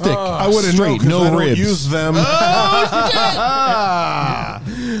be stick. I wouldn't know straight, 'cause no I don't ribs. use them.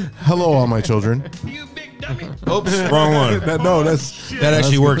 Hello, all my children. Oops, wrong one. That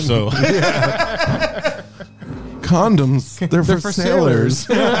actually works, though. Condoms, they're for sailors.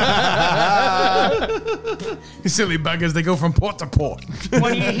 You silly buggers, they go from port to port.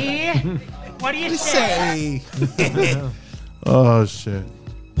 What do you hear? What do you say? Oh, shit.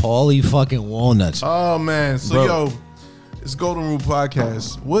 Paulie fucking walnuts. Oh, man. So, Bro. yo, it's Golden Rule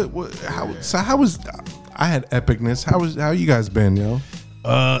Podcast. How was, I had epicness. How you guys been, yo?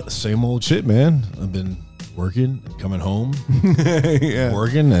 Same old shit, man. I've been working and coming home, Yeah.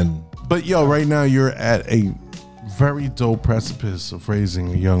 working, and But, yo, right now you're at a very dope precipice of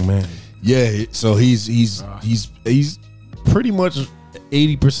raising a young man. yeah. So he's pretty much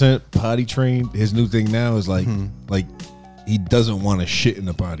 80% potty trained. His new thing now is like he doesn't want to shit in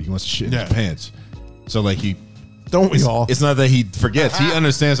the potty. He wants to shit in his pants. So like Don't we all? it's not that he forgets. He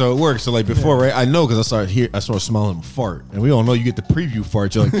understands how it works. So like before, right? I know because I started smelling him fart, and we all know you get the preview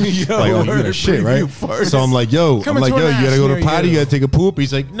fart. You're like, like, oh, you got to shit, right? farts. So I'm like, yo, Coming to an you ass gotta go to near potty, you. you gotta take a poop.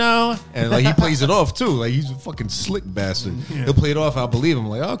 He's like, no, and like he plays it off too. Like he's a fucking slick bastard. He'll play it off. I'll believe him. I'm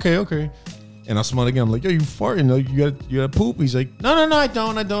like, okay. And I smell it again. I'm like, yo, you farting? You got poop? He's like, no, I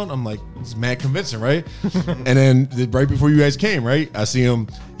don't. I'm like, he's mad convincing, right? And then right before you guys came, right? I see him.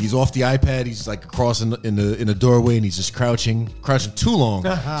 He's off the iPad. He's like across in the doorway, and he's just crouching too long.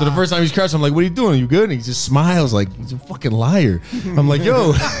 So the first time he's crouching, I'm like, what are you doing? Are you good? And he just smiles like he's a fucking liar. I'm like,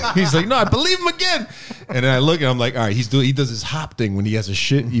 yo. He's like, no, I believe him again. And then I look and I'm like, all right, he does his hop thing when he has a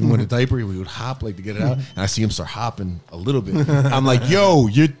shit, even with a diaper, he would hop like to get it out. And I see him start hopping a little bit. I'm like, yo,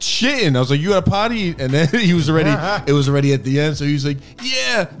 you're shitting. I was like, you got a potty? And then it was already at the end. So he was like,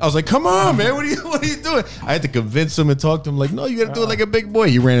 yeah. I was like, come on, man. What are you doing? I had to convince him and talk to him like, no, you got to do it like a big boy.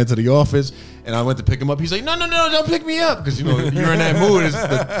 He ran into the office and I went to pick him up. He's like, no, don't pick me up. Because, you know, you're in that mood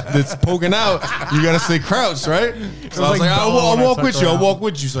that's poking out. You got to stay crouched, right? So I was like, I'll walk with you. I'll walk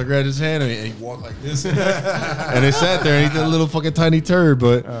with you. So I grabbed his hand and he walked like this. And they sat there and he did a little fucking tiny turd.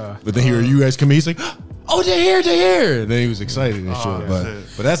 But then here you guys come in. He's like, oh, they're here. And then he was excited and shit.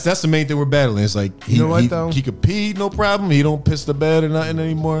 But that's the main thing we're battling. It's like You know what, though? He could pee, no problem. He don't piss the bed or nothing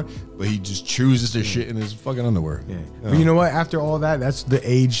anymore. But he just chooses to shit in his fucking underwear. Yeah. But you know what? After all that, that's the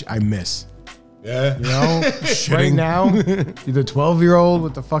age I miss. Yeah. You know, right now, the 12-year-old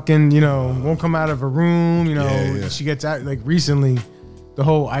with the fucking, won't come out of her room. Yeah. She gets out like recently. The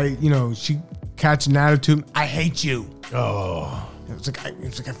whole she catch an attitude. I hate you. Oh. It's like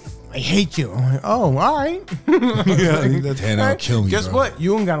I hate you. I'm like, oh, all right. Yeah, that's that'll kill me. Guess bro. what?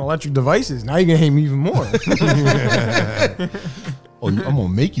 You ain't got electric devices. Now you're gonna hate me even more. Oh, I'm gonna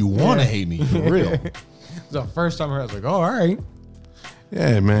make you want to hate me for real. The first time I heard, I was like, oh, all right.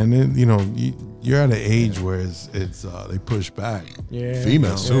 Yeah, man. You're at an age where it's they push back. Yeah.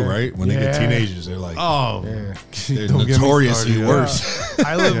 Females too, Yeah. right? When they get Yeah. teenagers, they're like, Oh, Yeah. they're Don't get me notoriously started, worse.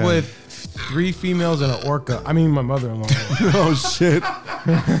 I live with 3 females and an orca. I mean, my mother-in-law. oh shit!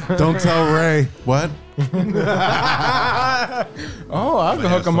 Don't tell Ray. What? Oh, I'll go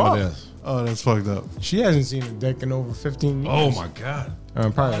hook them up. Oh, that's fucked up. She hasn't seen a dick in over 15 years. Oh my god.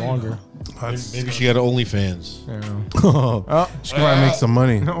 Probably longer. Maybe she had OnlyFans. Yeah. Oh, she can probably make some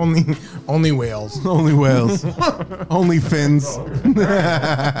money. Only whales. Only whales. Only fins.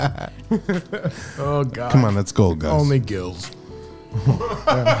 Oh god. Come on, let's go, guys. Only gills.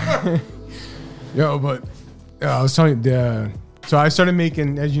 Yo, but I was telling you, so I started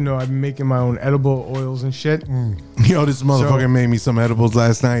making, as you know, I've been making my own edible oils and shit. Yo, this motherfucker made me some edibles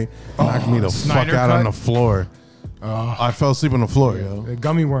last night. Knocked me the fuck Snyder out cut? on the floor. I fell asleep on the floor, yo. The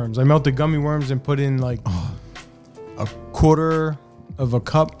gummy worms. I melted gummy worms and put in like a quarter of a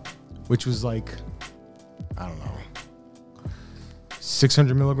cup, which was like, I don't know,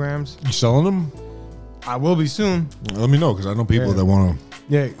 600 milligrams. You selling them? I will be soon. Let me know because I know people Yeah. that want to.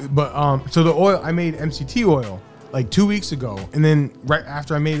 Yeah, but so the oil, I made MCT oil like 2 weeks ago, and then right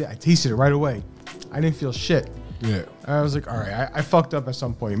after I made it, I tasted it right away. I didn't feel shit. Yeah. I was like, all right, I fucked up at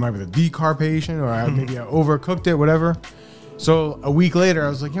some point. It might be the decarb patient, or maybe I overcooked it, whatever. So a week later, I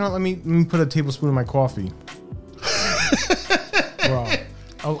was like, you know what, let me put a tablespoon in my coffee. Bro,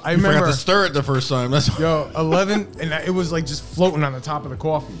 I remember Forgot to stir it the first time. That's yo 11, and it was like just floating on the top of the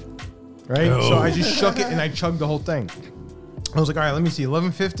coffee, right? So I just shook it and I chugged the whole thing. I was like, all right, let me see,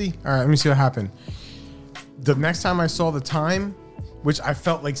 11:50. All right, let me see what happened. The next time I saw the time, which I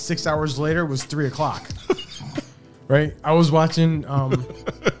felt like 6 hours later, was 3 o'clock. Right? I was watching on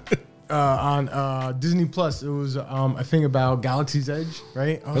Disney Plus. It was a thing about Galaxy's Edge,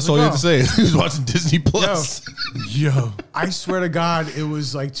 right? I was That's all you like, have to say. He was watching Disney Plus. Yo. I swear to God, it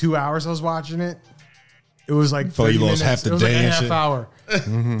was like 2 hours I was watching it. It was like Felt 30 you lost minutes. half the It was day like a and half shit. hour.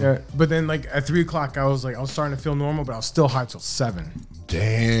 Yeah, but then like at 3 o'clock, I was starting to feel normal, but I was still high till 7.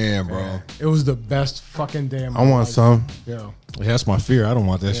 Damn, bro. It was the best fucking day of my I want life. some. Yo, Yeah, that's my fear. I don't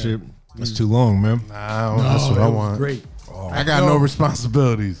want that shit. That's too long, man. Nah, that's what it I was want. great. I got no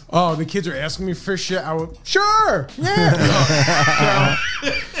responsibilities. Oh, the kids are asking me for shit. I would, sure, yeah.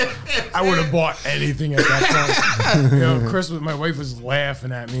 I would have bought anything at that point. Chris, my wife was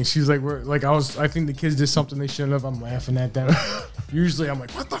laughing at me. She's like, I think the kids did something they shouldn't have. I'm laughing at them. Usually I'm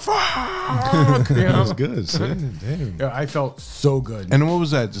like, what the fuck? That's good. Son. Damn. Yeah, I felt so good. And what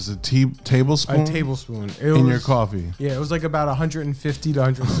was that? Just a tablespoon? A tablespoon. It in was, your coffee. Yeah, it was like about 150 to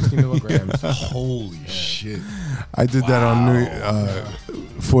 160 milligrams. Holy shit. I did that on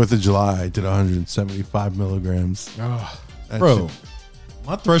 4th of July. I did 175 milligrams. Oh, That Bro, shit-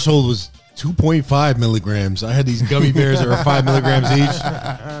 my threshold was 2.5 milligrams. I had these gummy bears that were 5 milligrams each,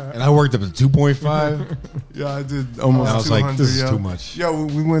 and I worked up to 2.5. Yeah, I did almost I was like, 200, this is yo. too much. Yo,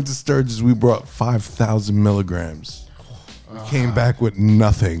 we went to Sturgis. We brought 5,000 milligrams. We came back with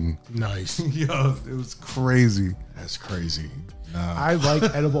nothing. nice. Yo, it was crazy. That's crazy. Nah. I like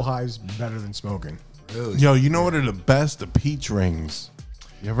edible hives better than smoking. Yo, you know what are the best? The peach rings.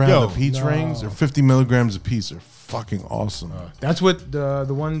 You ever Yo, had the peach no. rings? They're 50 milligrams a piece. They're fucking awesome. That's what the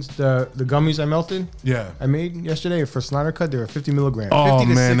gummies I melted. Yeah. I made yesterday for Snyder Cut. They were 50 milligrams. Oh 50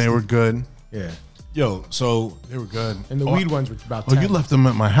 to man, 60. they were good. Yeah, Yo, so They were good. and the weed ones were about. Oh, 10. you left them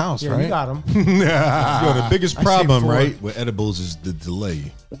at my house, Yeah, right? you got them. yo, the biggest I saved problem, 4. right, with edibles is the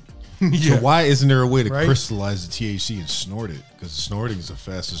delay. Yeah. So why isn't there a way to Right? crystallize the THC and snort it? Because snorting is the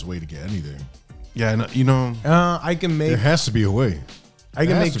fastest way to get anything. Yeah, no, you know, I can There make. has to be a way. I can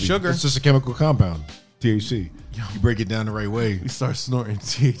There has make to be. sugar. It's just a chemical compound, THC. You break it down the right way. we start snorting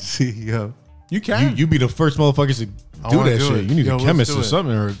THC, yo. You can. You be the first motherfuckers to do wanna that do shit. it. You need Yo, a let's chemist do or it.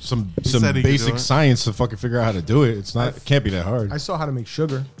 something, or some said he could do basic it. science to fucking figure out how to do it. It's not. It can't be that hard. I saw how to make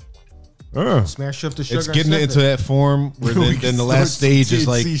sugar. Smash up the sugar. It's and getting it sniff into that form where then the last stage is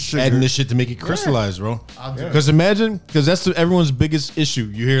like THC sugar. adding this shit to make it crystallize, bro. Because imagine, because that's everyone's biggest issue.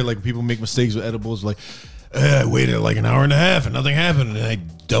 You hear like people make mistakes with edibles, like, I waited like an hour and a half and nothing happened, and I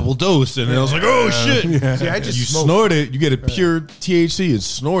double dosed, and I was like, oh shit! See, I just You smoke. snort it, you get a pure THC and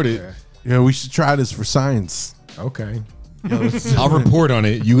snort it. Yeah, we should try this for science. Okay. I'll report on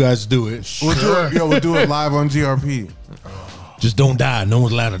it. You guys do it. We'll do it. We'll do it live on GRP. Just don't die. No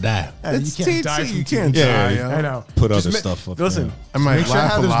one's allowed to die. It's you can't THC. die from You can't Yeah, die. yeah. I know. Put Just other stuff up Listen, there. I might make sure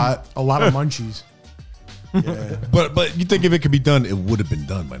laugh a there's lot. a lot of munchies. But you think if it could be done, it would have been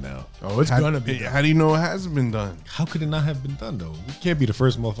done by now. Oh, it's gonna be. How do you know it hasn't been done? How could it not have been done though? We can't be the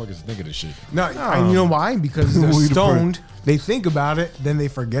first motherfuckers to think of this shit. No, and you know why? Because they're We the stoned. They think about it, then they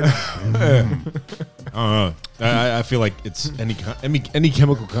forget it. I don't know. I feel like it's any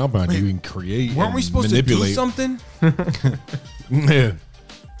chemical compound you can create. Weren't and we supposed manipulate. to do something? Yeah.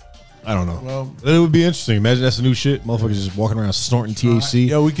 I don't know. Well- it would be interesting. Imagine that's the new shit. Motherfuckers just walking around snorting THC.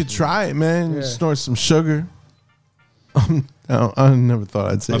 Yo, we could try it, man. Snort some sugar. I never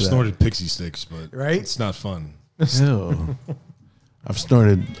thought I'd say I've that. snorted pixie sticks, but Right? it's not fun. Ew. I've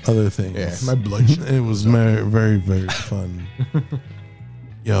snorted other things. Yeah, my blood sugar It was very, very, very fun.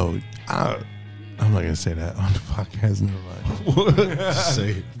 Yo, I'm not gonna say that on the podcast. Never mind.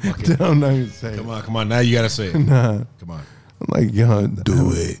 Say it. I'm not gonna say Come it. on. Now you gotta say it. Nah. Come on. I'm like, yo,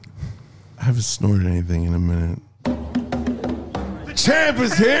 do it. I haven't snorted anything in a minute. The champ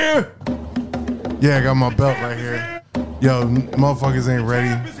is here. Yeah, I got my belt right here. Yo, motherfuckers ain't ready.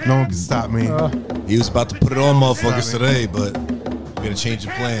 No one can stop me. He was about to put it on motherfuckers today, but we gotta change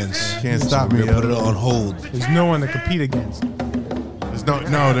the plans. Can't stop me, We're gonna put yo. it on hold. There's no one to compete against.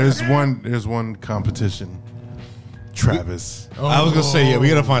 There's one competition. Travis. I was gonna say, yeah, we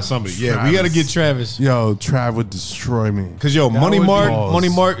gotta find somebody. Yeah, we gotta get Travis. Yo, Trav would destroy me. Cause yo, would be Money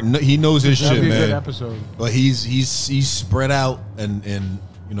balls. Mark, he knows his That'd shit, be a good man. episode. But he's spread out and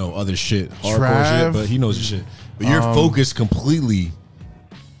you know other shit, hardcore Trav, shit. But he knows his shit. But you're focused completely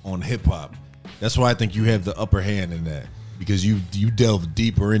on hip hop. That's why I think you have the upper hand in that because you delve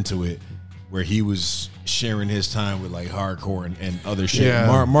deeper into it, where he was sharing his time with like hardcore and other shit.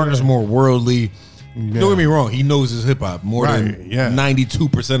 Yeah. Mark is more worldly. Don't get me wrong, he knows his hip hop more than 92%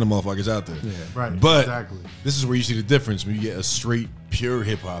 of motherfuckers out there. Yeah. Right, But exactly. this is where you see the difference when you get a straight, pure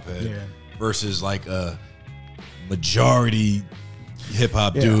hip hop head Yeah. versus like a majority hip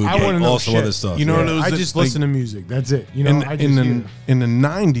hop dude I wanna and know also shit. other stuff. You know, Yeah. there was I this, just like, listen to music. That's it. You know, I just hear. in the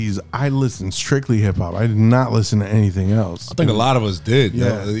 90s, I listened strictly hip hop. I did not listen to anything else. I think a lot of us did.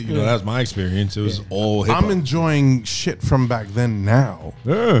 Yeah. You know, that was my experience. It was all hip hop. I'm enjoying shit from back then now.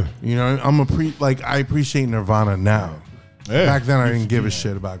 Yeah. You know, I appreciate Nirvana now. Yeah. Back then, I didn't give a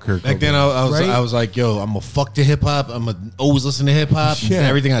shit about Kurt Back Cobain. then, Right? I was like, yo, I'm gonna fuck to hip hop. I'm gonna always listen to hip hop. Yeah.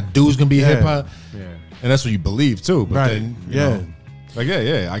 Everything I do is gonna be Yeah. hip hop. Yeah. And that's what you believe too. But Right. then, you Yeah. know, like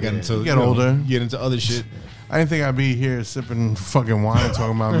I got into You get older. get into other shit, I didn't think I'd be here sipping fucking wine and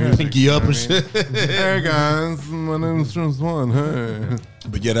talking about music. pinky up and shit. Hey guys, my name's James One. Hey.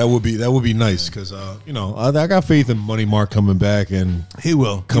 But yeah, that would be nice because you know I got faith in Money Mark coming back and He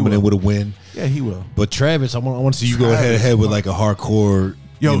will. coming in with a win. Yeah, he will. But Travis, I want to see you go Travis, ahead with like a hardcore,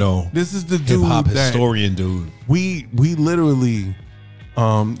 Yo, you know, this is the hip dude hop that historian dude. we literally,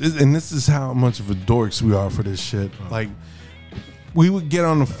 and this is how much of a dorks we are for this shit. Like, we would get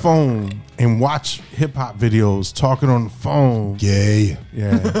on the phone and watch hip hop videos, talking on the phone. Gay.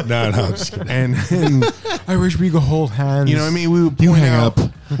 Yeah, No, I'm just kidding. and I wish we could hold hands. you know what I mean. We would You point hang out.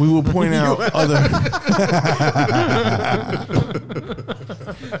 up. We would point out other.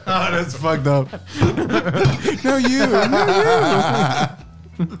 Oh, that's fucked up. No, you.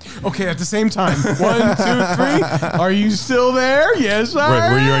 Okay, at the same time. 1, 2, 3. Are you still there? Yes, I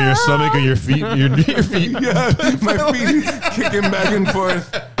Right, were you on your stomach or your feet? Your feet. My feet kicking back and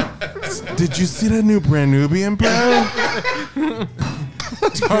forth. Did you see that new Brand Nubian, bro?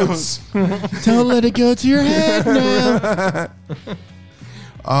 Don't let it go to your head now.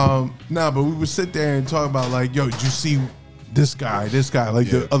 Nah, but we would sit there and talk about like, yo, did you see this guy, like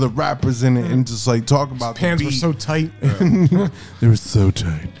the other rappers in it, and just like talk about Pants the were beat. so tight. They were so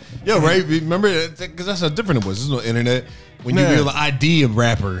tight. Yo, right? Remember, because that's how different it was. There's no internet. When you Yeah. be able to ID a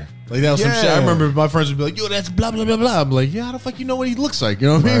rapper, like that was some shit. I Yeah. remember my friends would be like, "Yo, that's blah blah blah blah." I'm like, "Yeah, how the fuck you know what he looks like?" You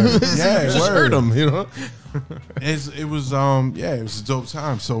know what I mean? Yeah, you just word. heard him. You know? It was a dope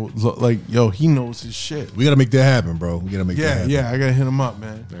time. So like, yo, he knows his shit. We gotta make that happen, bro. We gotta make that Yeah, happen. yeah, I gotta hit him up,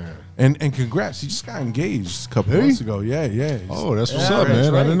 man. And congrats, he just got engaged a couple Did he? months ago. Yeah. Oh, that's what's Yeah, up, that's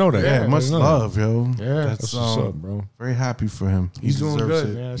man. I right. didn't know that. Yeah, Yeah, much I know love, yo. Yeah. That's what's up, bro. Very happy for him. He He's doing deserves good,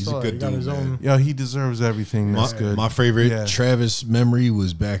 it. man. I He's saw a it. good He got dude, his man. own. Yo, he deserves everything. That's good. My favorite Yeah. Travis memory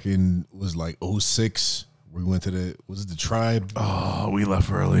was back in like 06. We went to the Tribe, Oh, we left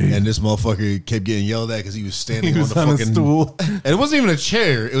early. and this motherfucker kept getting yelled at because he was standing He was on the on a fucking stool. And it wasn't even a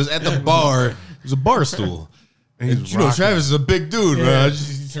chair; it was at the bar. It was a bar stool. And And he's you know, rocking. Travis is a big dude, Yeah. man.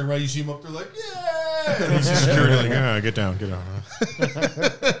 You turn around, you see him up there like, yeah. And he's just security like, get down.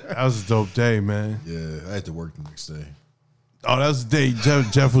 That was a dope day, man. Yeah, I had to work the next day. Oh, that was the day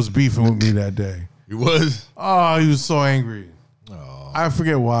Jeff was beefing with me that day. He was. Oh, he was so angry. Oh, I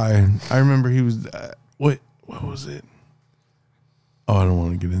forget why. I remember he was. What was it? Oh, I don't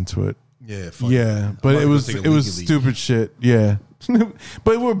want to get into it. yeah, fuck Yeah, it. but I'm it about was to go take it a was leaky stupid shit. Yeah,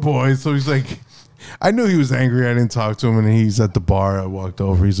 but we're boys, so he's like, I knew he was angry. I didn't talk to him, and he's at the bar. I walked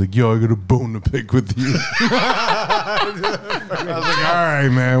over. He's like, "Yo, I got a bone to pick with you." I was like, "All right,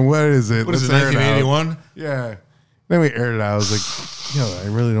 man, what is it? What is it, Let's air it out." 1981? Yeah. Then we aired it out. I was like, "Yo,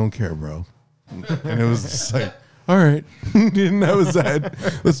 I really don't care, bro." And it was just like, "All right," and that was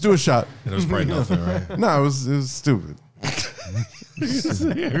that. Let's do a shot. And it was probably nothing, right? No, it was stupid.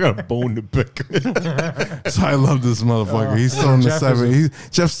 I got a bone to pick. So I love this motherfucker. He's still in the Jeff is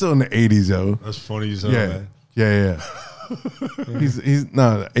 70s. Jeff's still in the 80s, yo. That's funny as hell, Yeah. man. Yeah. He's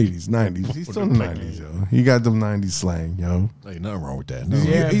no 80s, 90s. He's still in the 90s, yo. He got them 90s slang, yo. Ain't nothing wrong with that.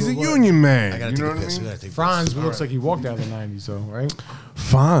 Yeah, He's a but what- union man. I gotta You take know a what I piss. mean? I gotta take a Franz piss. looks like he walked out of the 90s, though, right?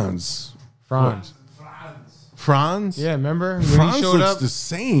 Franz. Franz? Yeah, remember? When Franz he showed looks up, the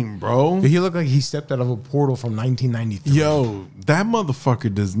same, bro. he looked like he stepped out of a portal from 1993. Yo, that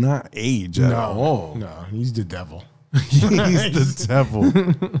motherfucker does not age at all. No, he's the devil. He's the devil.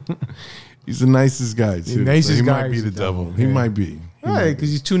 He's the nicest guy too. nicest he guy might be is the the devil. devil. He Yeah. might be. Right, because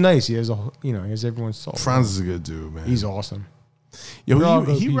he's too nice. He has he has everyone's soul. Franz is a good dude, man. He's awesome. Yo, They're all he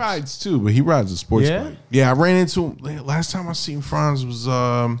good peeps. rides too, but he rides a sports Yeah? bike. Yeah, I ran into him last time I seen Franz was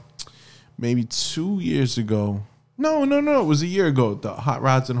maybe 2 years ago. No, it was a year ago. The Hot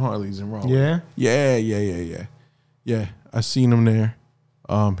Rods and Harleys in Raleigh. Yeah? Yeah, I seen him there.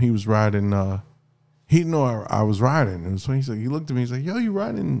 He was riding. He didn't know I was riding. And so he's like, he looked at me. He's like, "Yo, you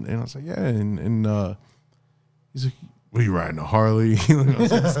riding?" And I was like, "Yeah." And he's like, "What are you riding, a Harley?" I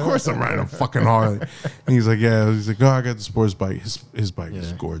was like, "Of course I'm riding a fucking Harley." And he's like, "Yeah." He's like, "Oh, I got the sports bike. His bike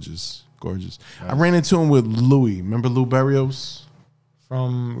is gorgeous. I ran into him with Louis. Remember Lou Barrios?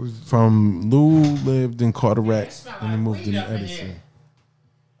 From Lou lived in Carteret and he moved in Edison.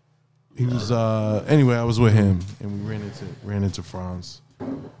 He was anyway. I was with him and we ran into Franz.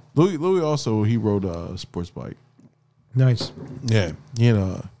 Louis also he rode a sports bike. Nice. Yeah,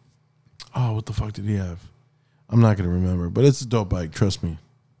 oh, what the fuck did he have? I'm not gonna remember, but it's a dope bike. Trust me.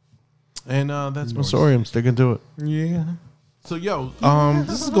 And that's my story. I'm sticking to it. Yeah. So yo,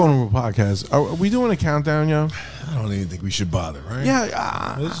 this is going over a podcast. Are we doing a countdown, yo? I don't even think we should bother, right?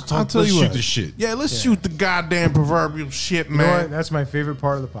 Yeah, Let's talk- I'll tell let's you shoot what. the shit. Yeah, let's shoot the goddamn proverbial shit, You know what? man. That's my favorite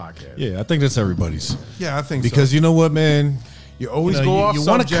part of the podcast. Yeah, I think that's everybody's. Yeah, I think Because you know what, man? You always You know, go off you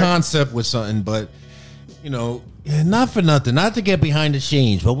want a subject. concept with something, but not for nothing, not to get behind the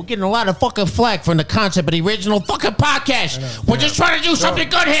scenes, but we're getting a lot of fucking flack from the concept of the original fucking podcast. We're just trying to do something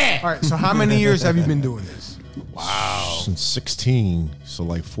good here. All right, so how many years have you been doing this? Since 16, so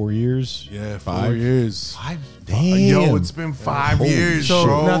like 4 years. Yeah, 5 4 years. Damn. Yo, it's been 5 Holy years, So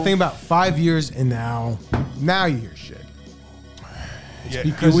bro. now think about 5 years, and now you hear shit. Yeah,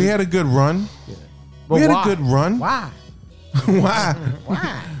 because we had a good run. But We had why? a good run. Why? Why?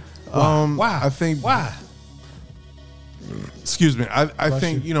 Why? Why? I think. Why? Excuse me. I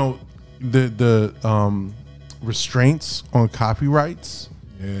think the restraints on copyrights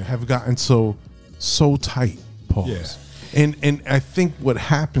have gotten so tight. Pause. And I think what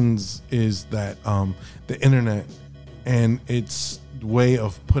happens is that the internet and its way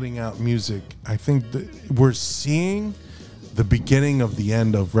of putting out music, I think that we're seeing the beginning of the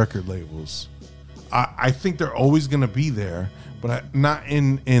end of record labels. I think they're always going to be there, but not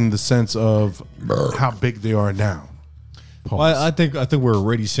in the sense of how big they are now. Pause. Well, I think we're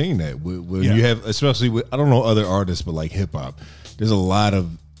already seeing that. When Yeah. you have, especially with, I don't know other artists, but like hip hop, there's a lot of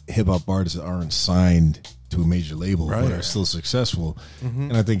hip hop artists that aren't signed to a major label but Right. are still successful.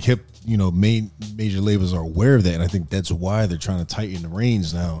 And I think major labels are aware of that, and I think that's why they're trying to tighten the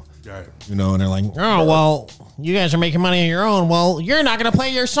reins now. Right. And they're like, Oh, well, you guys are making money on your own. Well, you're not going to play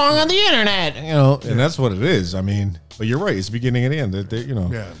your song on the internet. and that's what it is. I mean, but you're right. It's the beginning and the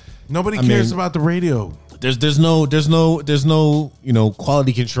end. Yeah. Nobody I cares mean- about the radio. there's no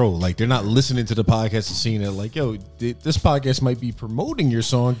quality control. Like they're not listening to the podcast and seeing it. Like, yo, this podcast might be promoting your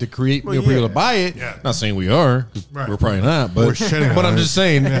song to create people to buy it. Yeah. Not saying we are. Right. We're probably not. But I'm just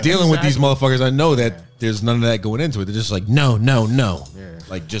saying, dealing with these motherfuckers, I know that there's none of that going into it. They're just like, no. Yeah.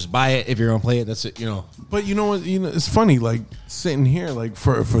 Like, just buy it if you're gonna play it. That's it. But you know what? It's funny. Like sitting here, like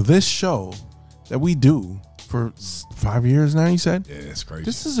for this show that we do for 5 years now. You said, yeah, it's crazy.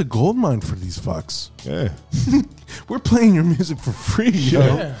 This is a gold mine for these fucks. Yeah. We're playing your music for free.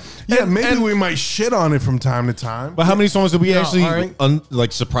 Yeah. Maybe we might shit on it from time to time. But how many songs did we actually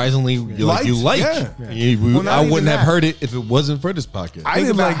surprisingly you like? Yeah. I wouldn't have heard it if it wasn't for this podcast. I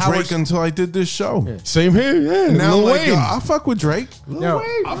didn't like Drake until I did this show. Yeah. Same here. Yeah. Now Lil like, Wayne. I fuck with Drake.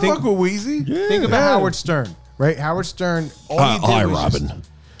 I fuck with Weezy. Yeah. Think about Howard Stern, right? Howard Stern. Hi, Robin.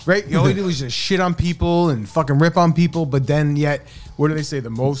 Right? All he did was just shit on people and fucking rip on people, but then yet, what do they say?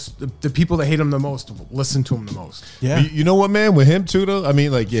 The people that hate him the most listen to him the most. Yeah. You know what, man? With him too, though. I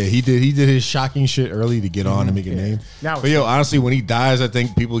mean, like, yeah, he did his shocking shit early to get on and make a name. But honestly, when he dies, I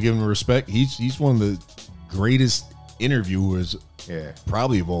think people give him respect. He's one of the greatest interviewers,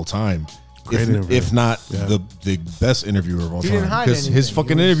 probably of all time. If not the best interviewer of all time. Because his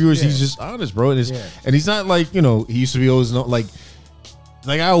fucking interviewers, he's just honest, bro. And he's not like, he used to be always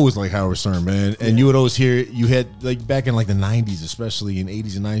like I always like Howard Stern, man. And you would always hear, you had like back in like the 90s, especially in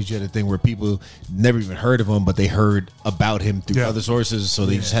 80s and 90s, you had a thing where people never even heard of him, but they heard about him through other sources. So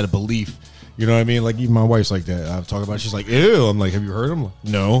they just had a belief. You know what I mean? Like even my wife's like that. I've talked about it. She's like, ew. I'm like, have you heard him? Like,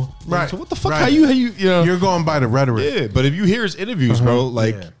 no. Right. So what the fuck? How you You're going by the rhetoric. Yeah. But if you hear his interviews, bro,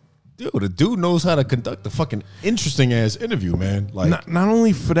 like, dude, the dude knows how to conduct a fucking interesting ass interview, man. Like, not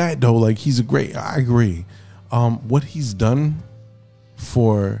only for that though, like I agree. What he's done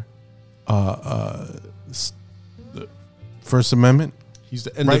for the First Amendment. He's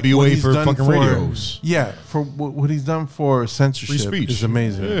the NWA for fucking radios. Yeah, for what he's done for censorship is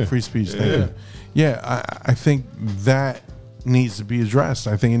amazing. Yeah. Free speech. I think that needs to be addressed.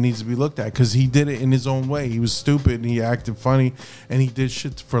 I think it needs to be looked at because he did it in his own way. He was stupid and he acted funny and he did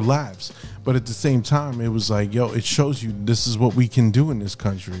shit for laughs. But at the same time, it was like, yo, it shows you this is what we can do in this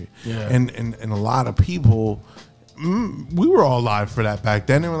country. Yeah. And a lot of people... we were all live for that back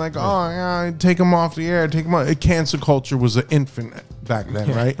then. They were like, oh, yeah, take them off the air. Take them off. Cancel culture was an infant back then,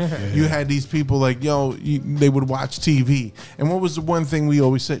 right? You had these people like, yo, they would watch TV. And what was the one thing we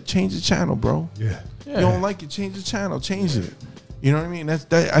always said? Change the channel, bro. Yeah. You don't like it, change the channel. Change it. You know what I mean?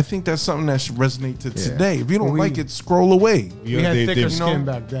 I think that's something that should resonate to today. If you don't like it, scroll away. We had thicker skin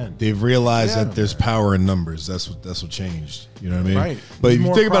back then. They've realized that there's power in numbers. That's what changed. You know what I mean? Right. But if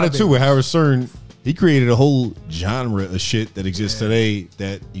you think about it too, with Howard Stern, he created a whole genre of shit that exists today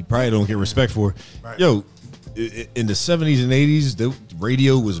that you probably don't get respect for. Right. Yo, in the 70s and 80s, the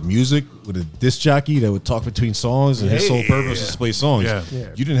radio was music with a disc jockey that would talk between songs, and his sole purpose was to play songs.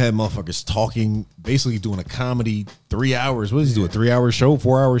 You didn't have motherfuckers talking, basically doing a comedy 3 hours. What does he do? A 3-hour show,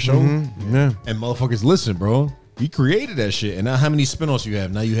 4-hour show? Yeah. And motherfuckers listen, bro. He created that shit, and now how many spinoffs you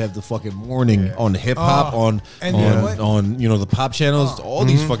have? Now you have the fucking morning on hip hop, on the pop channels, all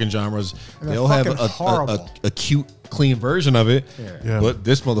these fucking genres. They all have a cute, clean version of it. But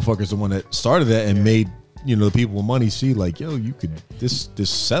this motherfucker's the one that started that and made the people with money see like, yo, you could this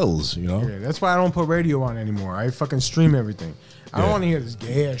sells. That's why I don't put radio on anymore. I fucking stream everything. I don't want to hear this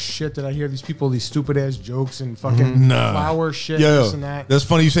gay ass shit that I hear these people, these stupid ass jokes and fucking flower shit, this and that. That's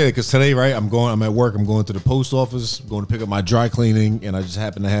funny you say that because today, right, I'm at work, I'm going to the post office, going to pick up my dry cleaning, and I just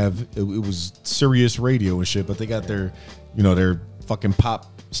happen to have, it was Sirius radio and shit, but they got their fucking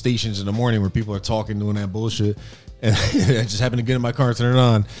pop stations in the morning where people are talking, doing that bullshit. And I just happened to get in my car and turn it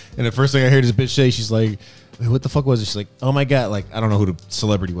on. And the first thing I heard this bitch say, she's like, wait, what the fuck was it? She's like, oh my God. Like, I don't know who the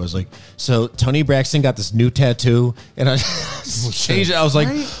celebrity was. Like, so Tony Braxton got this new tattoo. And I changed it. I was like,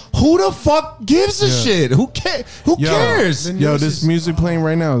 who the fuck gives a shit? Who cares? Yo, this music playing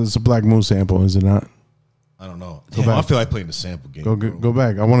right now is a Black Moon sample, is it not? I don't know. Damn, I feel like playing the sample game. Go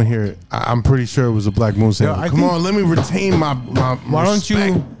back. I want to hear it. I'm pretty sure it was a Black Moon sample. Come on, let me retain my why don't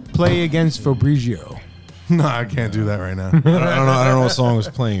you play against Fabrizio? No, I can't do that right now. I don't know what song was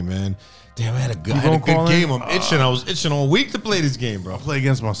playing, man. Damn, I had a good game. I'm itching. I was itching all week to play this game, bro. I'll play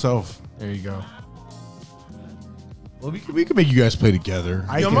against myself. There you go. Well, we can make you guys play together.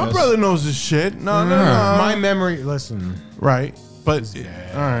 My brother knows this shit. No. My memory, listen. Right. But,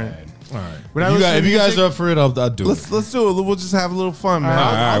 all right. If you guys are up for it, I'll do it. Let's do it. We'll just have a little fun, man.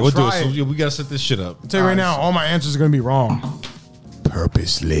 All right, we'll do it. So we got to set this shit up. I'll tell you right now, all my answers are going to be wrong.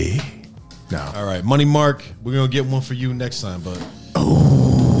 Purposely. No. All right, Money Mark, we're going to get one for you next time, but...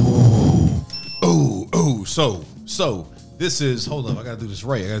 So, This is, hold on, I gotta do this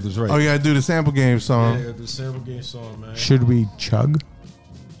right. Oh, you gotta do the sample game song. Yeah, I gotta do the sample game song, man. Should we chug?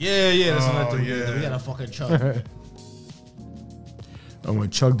 Yeah, that's what I do. yeah. We gotta fucking chug. I'm gonna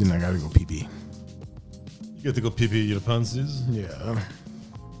chug, then I gotta go pee pee. You get to go pee your pants. Yeah.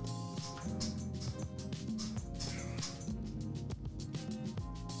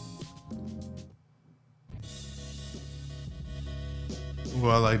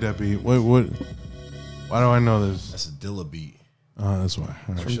 Well, I like that beat. What? Why do I know this? That's a Dilla beat. Oh, that's why.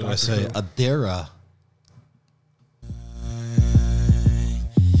 All right. Or should I say Adera?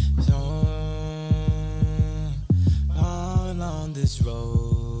 On this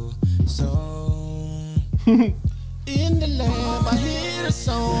road, in the lab, I hear a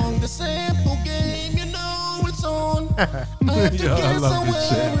song, the sample game, you know it's on. I have to guess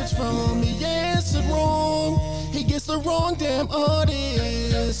where it's from. He answered wrong. He gets the wrong damn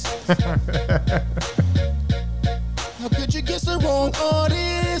artist. How could you guess the wrong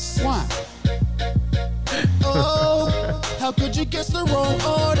artist? Why? Oh, how could you guess the wrong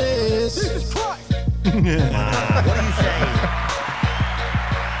artist? What do you say?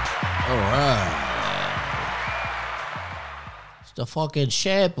 All right. It's the fucking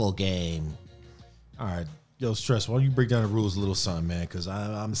sample game. All right. Yo, Stress, why don't you break down the rules a little something, man? Because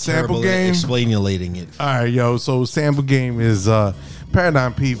I'm Sample terrible at game? explaining it. All right, yo. So sample game is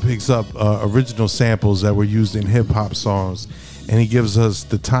Paradigm P picks up original samples that were used in hip hop songs, and he gives us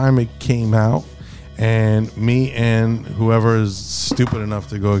the time it came out, and me and whoever is stupid enough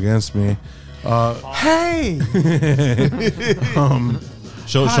to go against me. Hey,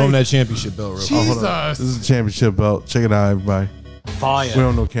 Show him that championship belt, real quick. hold on. This is a championship belt. Check it out, everybody. Fire. We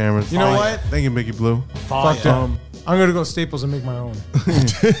don't know cameras. You know what? Thank you, Mickey Blue. Fire. Fuck that. I'm gonna go Staples and make my own.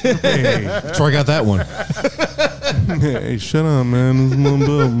 Hey, Troy got that one. hey, shut up, man. This is my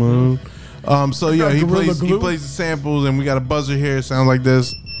belt, man. So yeah, he Gorilla plays Glue? the samples, and we got a buzzer here. It sounds like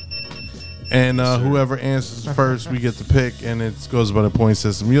this. And whoever answers first, we get to pick, and it goes by the point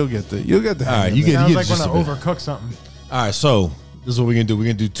system. You'll get the. All right, you get Sounds the like when gist I of it. overcook something. All right, so this is what we're gonna do. We're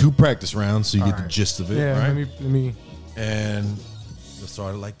gonna do 2 practice rounds, so you get the right. gist of it. Yeah, right? let me. And we'll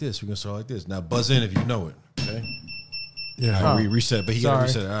start it like this. We're gonna start like this. Now buzz in if you know it. Okay. Yeah. All right, reset, but he gotta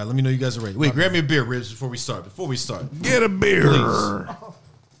Sorry. reset. All right, let me know you guys are ready. Wait, grab me a beer, Ribs, before we start. Get a beer.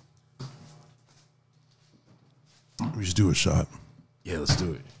 Please. We should do a shot. Yeah, let's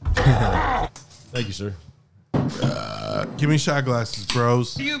do it. Thank you, sir. Give me shot glasses,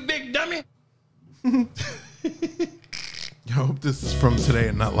 bros. You big dummy. I hope this is from today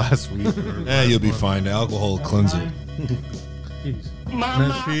and not last week. You'll be fine. The alcohol will cleanse it.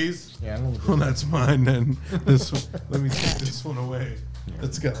 Next piece. Yeah, I don't know. Well, that's mine then. This one, let me take this one away.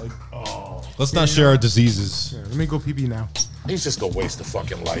 It's got like Let's not share our diseases. Yeah, let me go pee pee now. He's just gonna waste a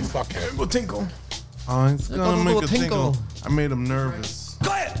fucking life. Fuck him. Go tinkle. oh, it's goes gonna a make little a tinkle. tinkle. I made him nervous.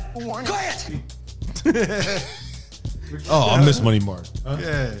 Quiet. Quiet. Oh, I miss Money Mark.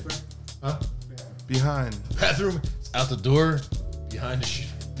 Yeah. Behind. Bathroom, it's out the door, behind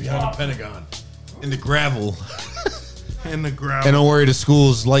the Pentagon, in the gravel. In the ground. And don't worry, the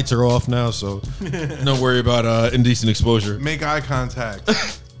school's lights are off now, so don't worry about indecent exposure. Make eye contact.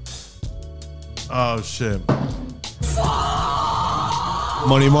 Oh shit.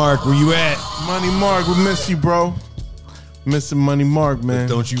 Money Mark, where you at? Money Mark, we miss you, bro. Missing Money Mark, man.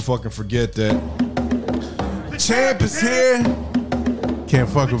 Don't you fucking forget that. The champ is here. Can't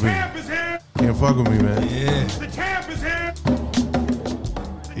fuck with me. Champ is here. Can't fuck with me, man. Yeah. The champ is here.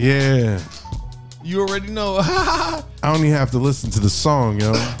 Yeah. You already know. I don't even have to listen to the song,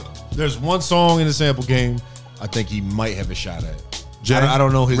 yo. There's one song in the sample game I think he might have a shot at. Jay, I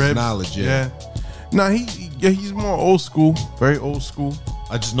don't know his Ribs? knowledge yet. Yeah. Nah, he's more old school. Very old school.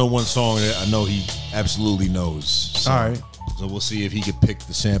 I just know one song that I know he absolutely knows. So, All right. So we'll see if he can pick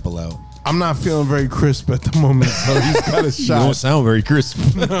the sample out. I'm not feeling very crisp at the moment, so he's got a You shot. don't sound very crisp.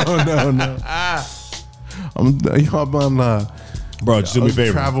 No. I'm Bro, just do me a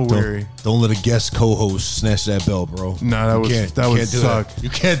favor. travel weary. Don't let a guest co-host snatch that belt, bro. Nah, You that can't would do suck. You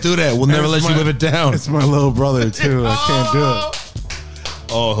can't do that. We'll never let you live it down. It's my little brother too. I can't do it.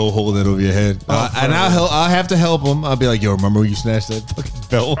 Oh, he'll hold it over your head. And I'll have to help him. I'll be like, yo, remember when you snatched that fucking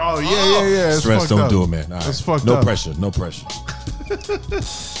belt? Oh yeah. It's Stress, fucked don't up. do it, man. All right. It's fucked no up. pressure.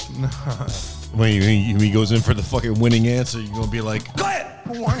 When he goes in for the fucking winning answer, you're going to be like, Quiet.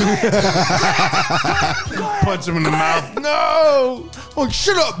 Punch him in the mouth. no! Oh,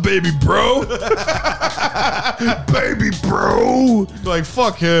 shut up, baby bro. Baby bro. Like,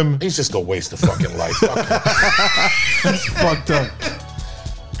 fuck him. He's just gonna waste a fucking life. Fuck him. That's fucked up.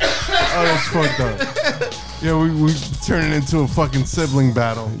 Oh, that's fucked up. Yeah, we turn it into a fucking sibling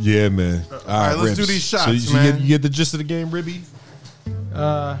battle. Yeah, man. All right, let's do these shots, so man. You get the gist of the game, Ribby?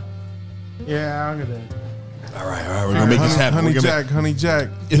 Yeah, I'm gonna. All right. We're going to make this happen. Honey Jack.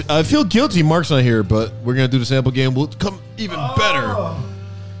 I feel guilty Mark's not here, but we're going to do the sample game. We'll come even better.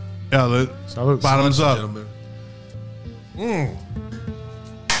 Yeah, Salute. bottoms up. Gentlemen.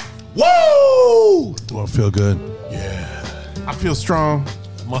 Whoa! Oh, I feel good. Yeah. I feel strong.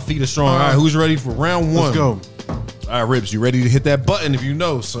 My feet are strong. All right, who's ready for round one? Let's go. All right, Ribs, you ready to hit that button if you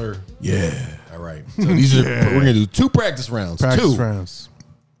know, sir? Yeah. All right. So these are we're gonna do 2 practice rounds. Practice 2 rounds.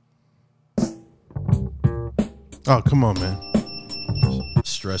 Oh, come on, man.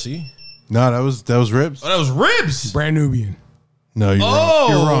 Stressy. No, that was Ribs. Oh, that was Ribs. Brand Nubian. No, you're Oh, wrong.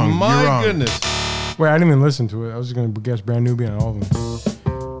 You're wrong. my You're wrong. goodness. Wait, I didn't even listen to it. I was just gonna guess Brand Nubian on all of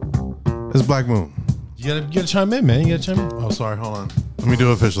them. It's Black Moon. You gotta chime in, man. You gotta chime in. Oh, sorry. Hold on. Let me do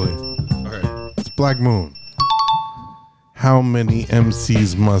it officially. All right. It's Black Moon. How many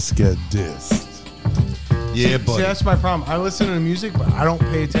MCs must get dissed? Yeah, See, buddy. that's my problem. I listen to the music, but I don't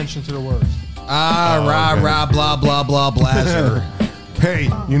pay attention to the words. Rah, blah, blah, blah, blazer. Hey,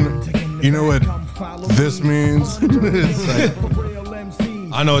 you know what this means? It's like,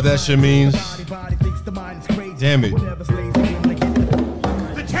 I know what that shit means. Damn it.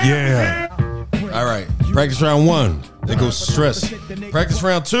 yeah. All right. Practice round 1. Then goes stress. Practice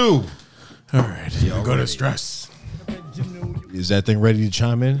round 2. All right. Go to stress. Is that thing ready to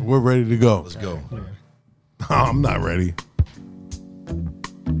chime in? We're ready to go. Let's go. Oh, I'm not ready.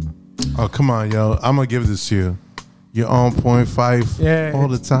 Oh, come on, yo. I'm going to give this to you. You're on point 5 Yeah, all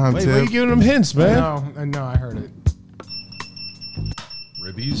the time, Wait, why are you Tip. giving them hints, man? No, I heard it.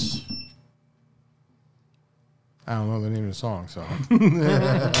 Ribbies. I don't know the name of the song, so.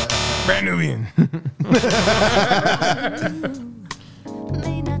 Brand Nubian.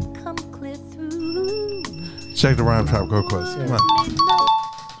 May not come clear through. Check the rhyme trap real quick. Come on.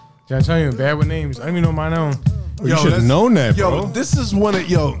 Did I tell you I'm bad with names? I don't even know my own. You should have known that, Yo, bro. this is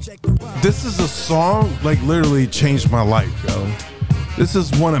this is a song like literally changed my life, yo. This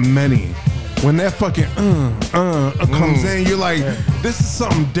is one of many. When that fucking comes in, you're like, this is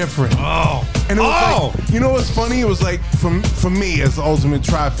something different. Oh. And it was like, you know what's funny? It was like, for me as the Ultimate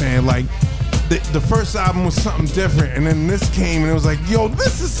Tribe fan, like, the first album was something different, and then this came, and it was like, yo,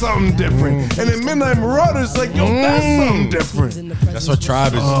 this is something different. And then Midnight Marauders, like, yo, that's something different. That's what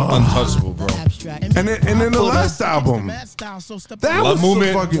Tribe is untouchable, bro. And then the last album, that Love was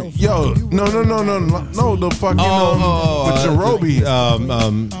Movement? some fucking, yo, no, the fucking with Jerobi.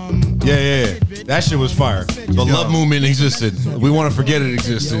 Yeah. That shit was fire. The Love Movement existed. We want to forget it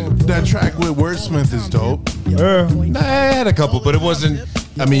existed. That track with Wordsmith is dope. Nah, I had a couple, but it wasn't.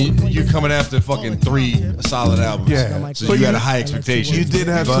 I mean, you're coming after fucking 3 solid albums. Yeah. So But you had you- a high expectation. You did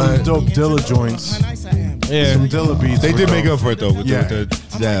have But- some dope Dilla joints. Yeah. Some Dilla beats. They were did dope. make up for it, though. With Yeah.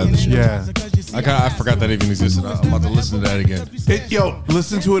 the shit. Yeah. I forgot that even existed. I'm about to listen to that again. Yo,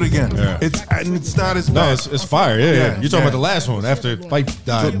 listen to it again. Yeah. It's not as No, bad. it's fire. Yeah. Yeah, You're talking yeah. about the last one after Fife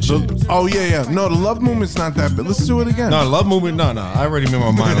died and shit. Oh yeah. No, the Love Movement's not that bad. Listen to it again. No, Love Movement. No. I already made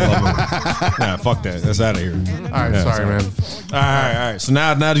my mind on Love Movement. Nah, fuck that. That's out of here. All right, Yeah, sorry, man. All right. So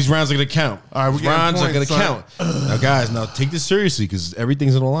now these rounds are gonna count. All right, we getting rounds are gonna points, son. count. Now, guys, now take this seriously because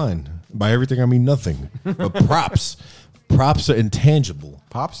everything's on the line. By everything, I mean nothing. But props are intangible.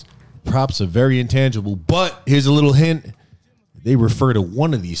 Pops? Props are very intangible. But here's a little hint: they refer to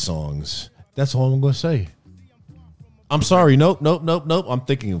one of these songs. That's all I'm gonna say. I'm sorry. Nope. I'm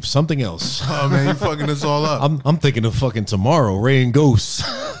thinking of something else. Oh man, you fucking this all up. I'm thinking of fucking Tomorrow, Ray and Ghost.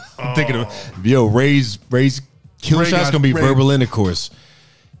 I'm thinking of Ray's kill Ray shot's got- gonna be Ray- verbal intercourse.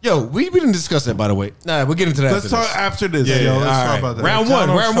 Yo, we didn't discuss that, by the way. Nah, we'll get into that. Let's after talk this. after this. Yeah, yo. all Let's talk right. about that. Round Tell one.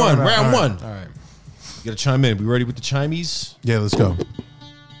 them Round what's one. going on. Round All one. right, all right. You gotta chime in. We ready with the chimies? Yeah, let's go.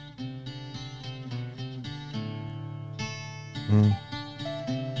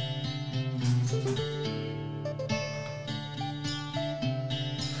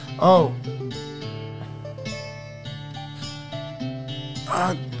 Oh.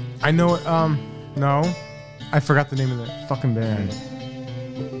 I know it. No. I forgot the name of the fucking band.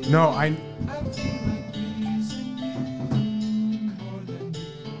 No,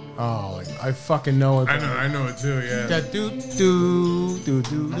 Oh, I fucking know it. I know it too. Yeah. That do do do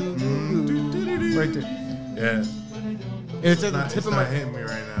do do do do right there. Yeah. It's at the tip of my. hitting me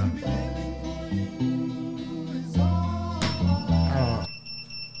right now. I don't know.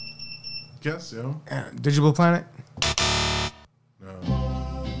 Guess yo. Digital Planet.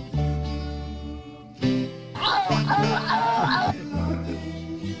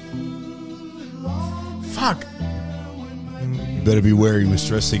 Fuck. You better be wary when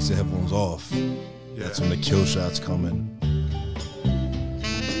Stress takes the headphones off. Yeah. That's when the kill shots coming.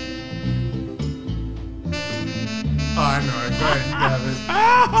 Oh, I know it. Go ahead, you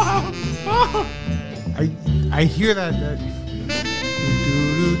have it. I hear that.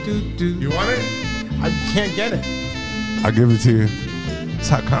 You want it? I can't get it. I'll give it to you. That's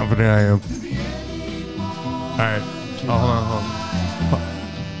how confident I am. All right. Oh, hold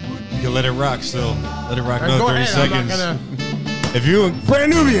on. You can let it rock still. Let it rock Go another 30 ahead, seconds. I'm not If you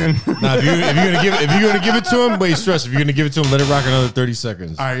Brand Nubian. Nah, if you're gonna give it to him, wait, stress. If you're gonna give it to him, let it rock another 30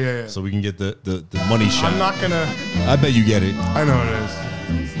 seconds. All right, yeah. So we can get the money shot. I'm not gonna. I bet you get it. I know what it is.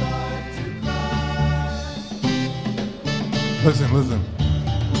 Listen.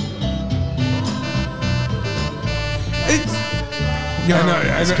 It's. Yeah, I know.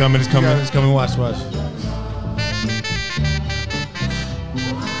 It's coming. It's coming. It's coming. Watch.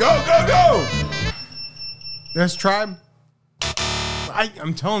 Go. That's Tribe.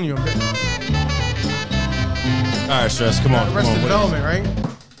 I'm telling you, I'm getting All right, stress. Come on. Arrested Development, right?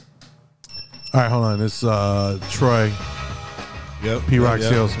 All right, hold on. It's Troy. Yep. P Rock yep.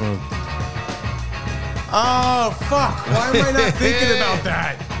 Seal Smooth. Oh fuck! Why am I not thinking about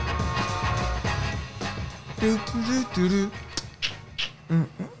that?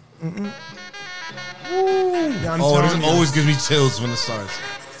 Yeah, I'm Oh, telling this you. always gives me chills when it starts.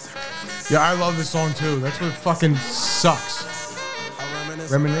 Yeah, I love this song too. That's what fucking sucks.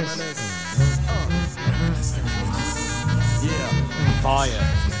 Reminisce. Fire.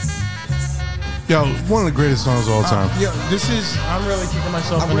 Yo, one of the greatest songs of all time. Yeah, this is. I'm really kicking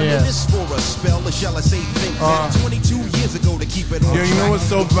myself I in the reminisce ass. for a spell, or shall I say think back 22 years ago to keep it on Yo, you know track. what's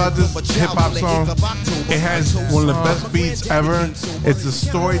dope about this hip-hop song? It has one of the best beats ever. It's a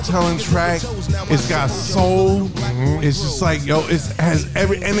storytelling track. It's got soul. It's just like, yo, it has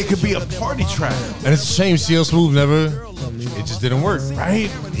every, and it could be a party track, And it's a shame CL Smooth never. It just didn't work. right?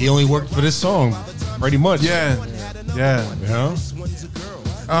 He only worked for this song, pretty much. Yeah. You know?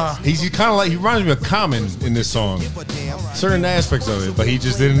 He's kind of like, he reminds me of Common in this song. Certain aspects of it, but he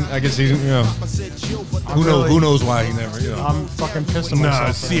just didn't. I guess he didn't. You know. Who knows why he never. You know. I'm fucking pissed at Nah,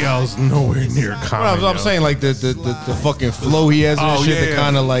 myself. CL's nowhere near common. I'm saying like the fucking flow he has and Oh, shit. yeah, That yeah.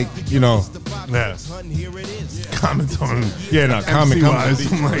 kind of like Yeah. Comment on. Yeah, no, Common.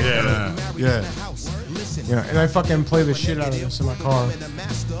 MC-wise, I'm like, Yeah. Yeah. Yeah, and I fucking play the shit out of this in my car.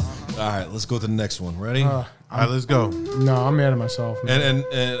 All right, let's go to the next one. Ready? All right, let's go. No, I'm mad at myself. Man.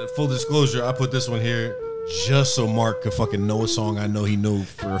 And full disclosure, I put this one here just so Mark could fucking know a song I know he knew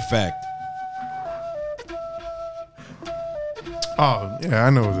for a fact. Oh, yeah, I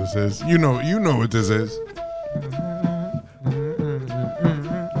know what this is. You know what this is.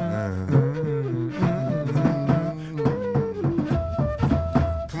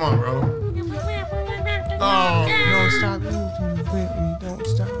 Come on, bro. Oh, don't stop. Don't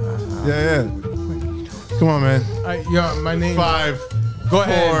stop. Yeah. Come on, man. Yeah, my name. 5, Go 4,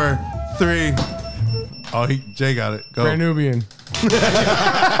 ahead. 3. Oh, Jay got it. Go. Brand Nubian. He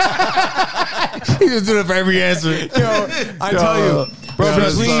just did it for every answer. Yo, I tell you. Bro, Yeah,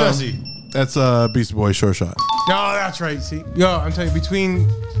 between that's Beastie Boy Short Shot. No, that's right. See, yo, I'm telling you, between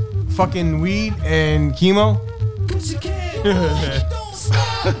fucking weed and chemo.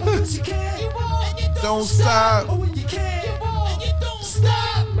 Don't stop.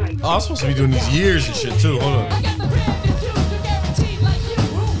 Oh, I'm supposed to be doing these years and shit too. Hold on.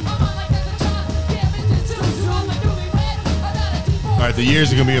 All right, the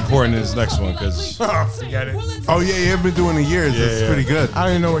years are gonna be important in this next one because Forget it. Oh yeah, you have been doing the years. Yeah, That's yeah. pretty good. I don't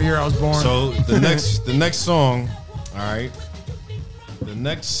even know what year I was born. so the next song, all right, the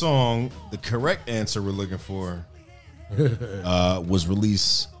next song, the correct answer we're looking for was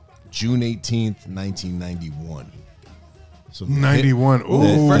released June 18th, 1991. So the 91. The, Ooh,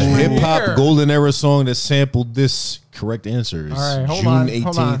 the freshman hip year. hop golden era song that sampled this correct answer is All right, hold June on. 18th.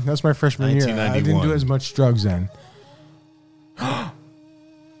 Hold on. That's my freshman year. I didn't 1991. do as much drugs then.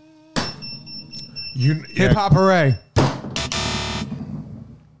 Hip Hop Hooray.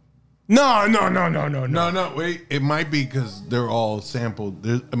 No. No, wait. It might be because they're all sampled.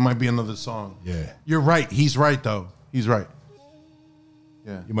 It might be another song. Yeah, You're right. He's right though. He's right.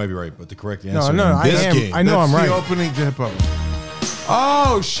 Yeah. you might be right, but the correct answer No, in I this am. game. I know That's I'm right. the opening to hip hop.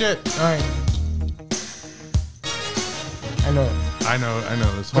 Oh shit! All right. I know. I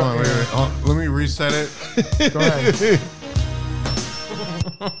know this. Hold on, wait. Oh, let me reset it. Go ahead.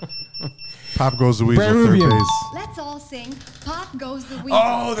 Pop Goes the Weasel, Brand third Nubian. base. Let's all sing Pop Goes the Weasel.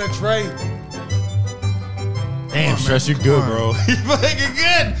 Oh, that's right. Damn, Stress, you're good, bro. You're fucking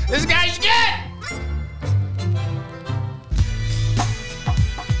good. This guy's good.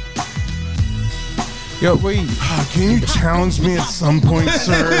 Yo, wait. Can you challenge me at some point,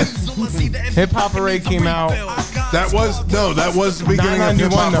 sir? Hip Hop Parade came out. That was the beginning of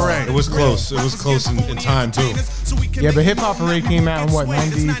Hip 991 Hop though. Parade. It was close. It was close in time too. Yeah, but Hip Hop Parade came out in what,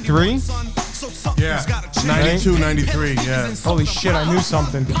 93? Yeah, 92, 93. Yeah. Holy shit, I knew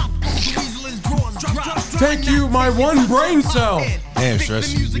something. Thank you, my one brain cell. Damn,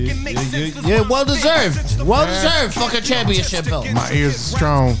 Stress. Yeah, well deserved. Well deserved. Fucking championship belt. My ears are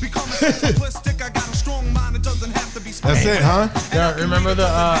strong. That's it, huh? Yeah, remember the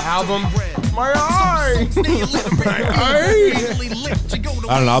album? My eye. My eye.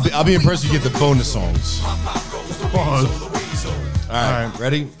 I don't know. I'll be impressed if you get the bonus songs. All right,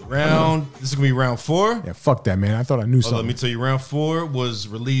 ready? This is gonna be round 4. Yeah, fuck that, man. I thought I knew Let something. me tell you, round 4 was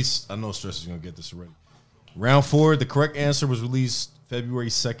released. I know Stress is gonna get this already. Round 4, the correct answer was released February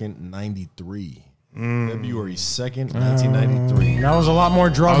 2nd, 93. February 2nd, 1993. That was a lot more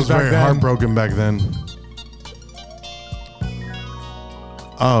I drugs was back very then. heartbroken back then.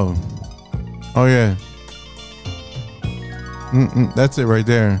 Oh yeah. That's it right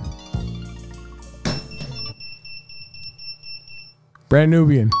there. Brand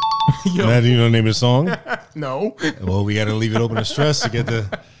Nubian. Now, do you know the name of the song? No. Well, we got to leave it open to Stress to get the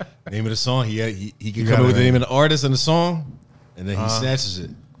name of the song. He can got come up it, with the right? name of the artist and the song, and then he snatches it.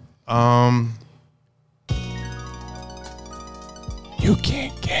 You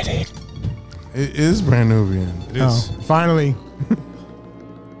can't get it. It is Brand Nubian. It is. Finally.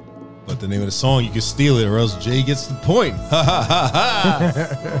 But the name of the song, you can steal it, or else Jay gets the point. Ha ha ha ha.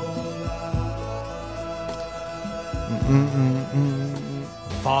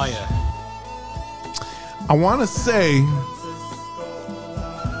 Fire. I want to say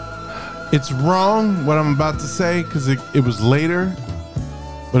it's wrong what I'm about to say because it was later,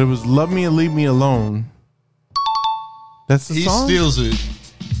 but it was "Love Me or Leave Me Alone." That's the He song. steals it.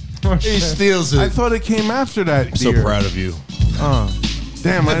 He steals I it. thought it came after that. I'm so dear. proud of you.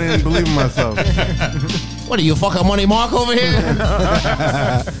 Damn, I didn't believe in myself. What are you, fucking Money Mark over here?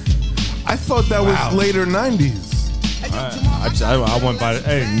 I thought that was later '90s. I went by.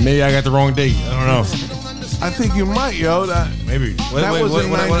 Hey, maybe I got the wrong date. I don't know. I think you might, yo. Maybe. That was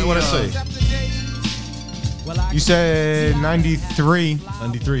in What I 90, say? You said 93.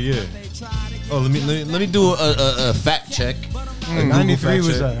 93. Yeah. Oh, let me do a fact check. 93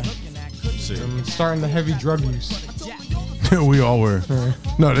 was see. starting the heavy drug use. We all were.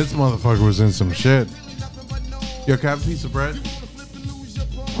 No, this motherfucker was in some shit. Yo, can I have a piece of bread?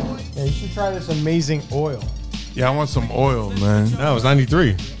 Yeah, you should try this amazing oil. Yeah, I want some oil, man. No, it was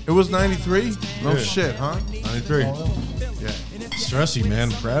 93. It was 93? No Yeah. shit, huh? 93. Yeah. Stressy,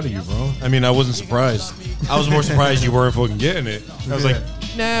 man. I'm proud of you, bro. I mean, I wasn't surprised. I was more surprised you weren't fucking getting it. I was like,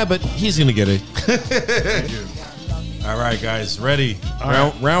 nah, but he's gonna get it. All right, guys, ready?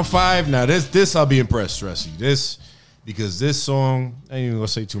 Round 5. Now this I'll be impressed, Stressy. Because this song, I ain't even gonna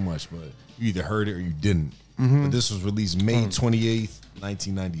say too much, but you either heard it or you didn't. But this was released May 28th,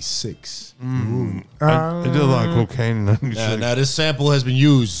 1996. I did a lot of cocaine in 96. Now this sample has been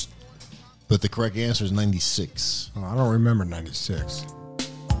used, but the correct answer is 96. Oh, I don't remember 96.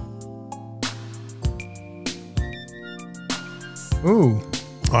 Ooh.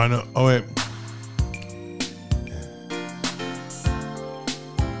 Oh, I know. Oh, wait.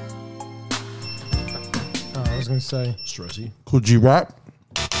 Oh, I was going to say. Stressy. Cool G Rap?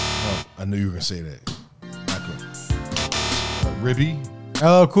 Oh, I knew you were gonna say that. Not good. Ribby.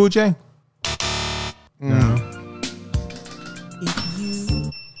 LL Cool J? No.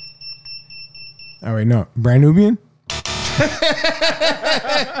 Oh, wait, no. Brand Nubian? No,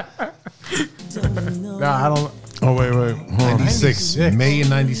 I don't. Oh, wait. Hold on. 96. 96. May in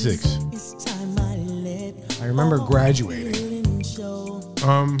 96. I remember graduating.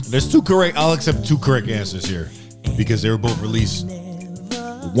 There's 2 correct. I'll accept 2 correct answers here because they were both released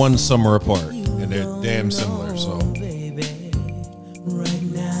one summer apart and they're damn similar. So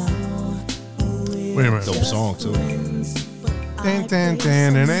Wait a minute. dope song too. Dun, dun,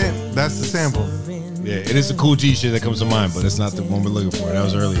 dun, dun, dun. That's the sample. Yeah, it is the Cool G shit that comes to mind, but it's not the one we're looking for. That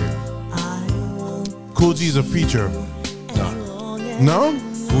was earlier. Cool G's a feature. No, No?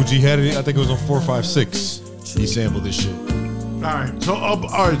 Cool G had it. I think it was on 456. He sampled this shit. All right.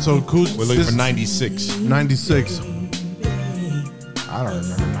 So Cool We're looking for 96. 96. I don't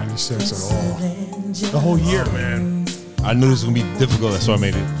remember 96 at all. The whole year, man. I knew this was gonna be difficult, that's why I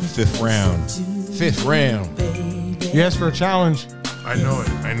made it 5th round. 5th round. You asked for a challenge. I know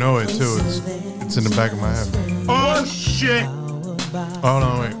it too. It's in the back of my head. Oh shit! Hold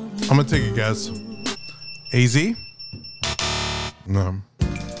on, wait. I'm gonna take a guess. AZ? No.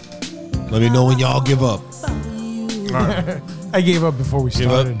 Let me know when y'all give up. All right. I gave up before we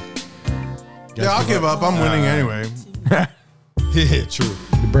Give up? started. Yeah, I'll give up. I'm winning anyway. Yeah, true.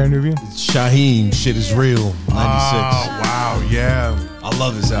 The Brand Nubian. Shaheem, Shit Is Real, 96. Oh, wow, yeah. I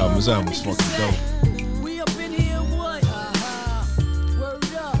love this album. This album is fucking dope.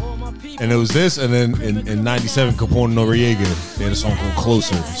 And it was this, and then in 97, Capone Noriega, they had a song called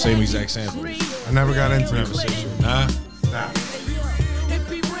Closer. Same exact sample. I never got into it. Nah.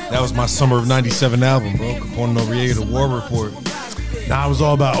 That was my summer of 97 album, bro. Capone Noriega, The War Report. Nah, I was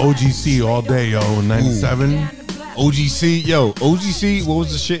all about OGC all day, yo. In 97. OGC, yo, OGC, what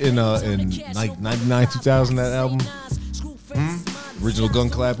was the shit in like 99, 2000, that album? Original Gun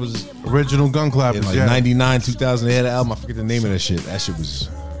Clappers. Original Gun Clappers, In like yeah. 99, 2000, they had an album. I forget the name of that shit. That shit was...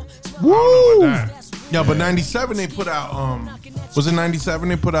 Woo! Yeah, but 97 they put out, was it 97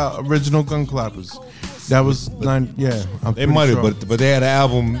 they put out Original Gun Clappers? That was, yeah. I'm They pretty might have, sure. but they had an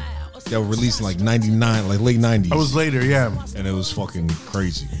album that was released in like 99, like late 90s. That was later, yeah. And it was fucking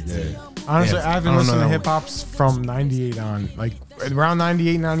crazy. Yeah. Honestly, Yeah. I haven't I don't listened know to that hip hops from 98 on. Like around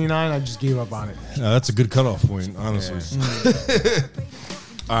 98, 99, I just gave up on it. No, that's a good cutoff point, honestly.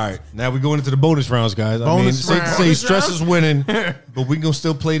 All right, now we're going into the bonus rounds, guys. Bonus safe to round. say stress is winning, but we gonna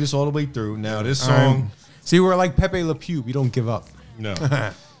still play this all the way through. Now, this song, See, we're like Pepe Le Pew. We don't give up. no.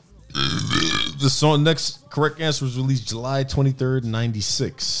 The song next correct answer was released July 23rd,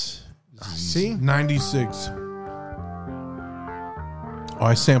 96. See? 96. Oh,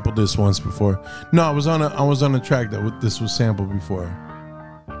 I sampled this once before. No, I was on a track that this was sampled before.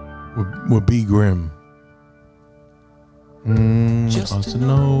 With B Grim. Just an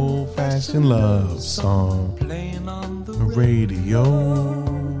old fashioned love song. Playing on the radio.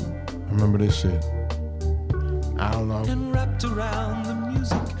 I remember this shit. I don't know. And wrapped around the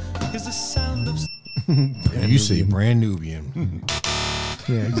music is the sound of You say Brand Nubian.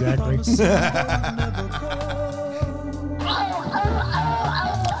 Yeah, exactly.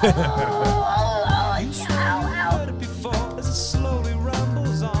 before as it slowly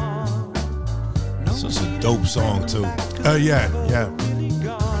rambles on. So it's a dope song too. Yeah.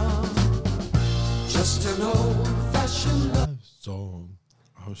 Just an old-fashioned love. Song.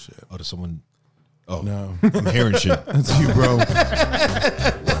 Oh shit. Oh, there's someone. Oh No. I'm hearing shit. That's you, bro.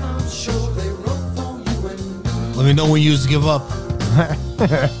 I'm sure they wrote for you and me. Let me know when you used to give up.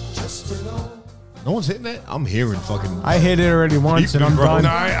 Just an old. No one's hitting that. I'm hearing fucking. I hit it already once and I'm Bro. done. No,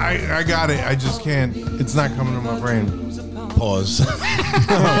 I got it. I just can't. It's not coming to my brain. Pause.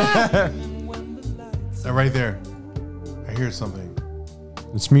 That right there. I hear something.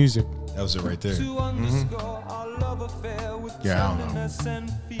 It's music. That was it right there. Yeah, I don't know.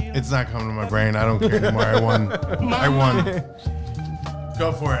 It's not coming to my brain. I don't care anymore. I won.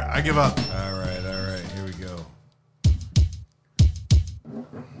 Go for it. I give up. All right. Here we go.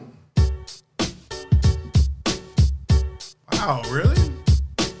 Wow, really?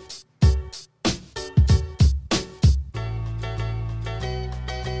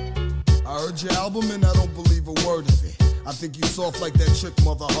 I heard your album and I don't believe a word of it. I think you soft like that trick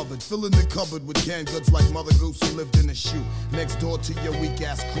Mother Hubbard. Filling the cupboard with canned goods like Mother Goose who lived in a shoe next door to your weak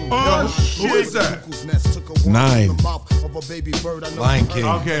ass crew. Oh, who is that? Nest took a worm 9. from the mouth of a baby bird. I know Lion you King.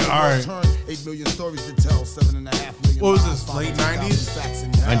 heard Okay, it. all right. Turn 8 million stories to tell, 7.5 million. What was lives, this, late 500,000 90s? facts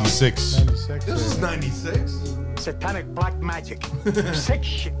in hell. 96. 96. This is 96. Satanic black magic. Sick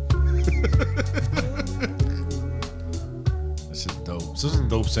shit. This is dope. This is a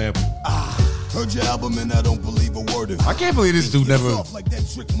dope sample. Heard your album and I don't believe a word of it. I can't believe this dude never Soft like that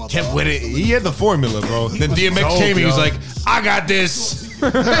trick Mother kept with it. He had the formula, bro. Then DMX dope, came and he was yo. like, I got this. You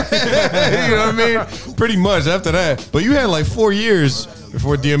know what I mean? Pretty much after that. But you had like 4 years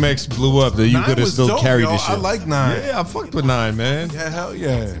before DMX blew up that you 9 could have was still dope, carried yo. this shit. I like 9. Yeah, I fucked with 9, man. Yeah, hell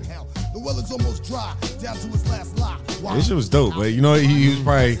yeah. The well is almost dry, down to his last lie. This shit was dope, but you know, he was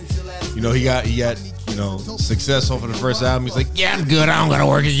probably, you know, he got, you know, success off of the first album. He's like, yeah, I'm good. I don't gotta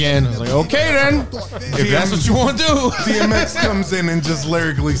work again. I was like, okay then. If that's what you want to do. DMX comes in and just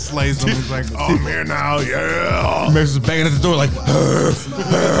lyrically slays him. He's like, oh, I'm here now, yeah. DMX is banging at the door like,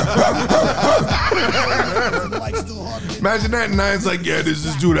 Imagine that. And 9's like, yeah, there's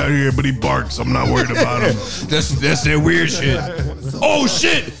this dude out here, but he barks. I'm not worried about him. that's that weird shit. Oh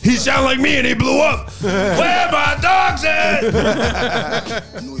shit, he sound like me and he blew up. Where my dogs at?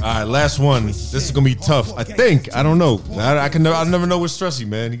 All right, last one. This is gonna be tough. I think. I don't know. I'll never know with Stressy,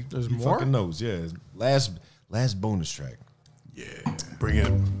 man. He more? fucking knows. Yeah. Last bonus track. Yeah, bring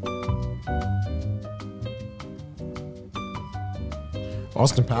it.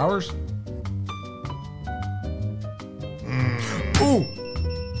 Austin Powers? Ooh.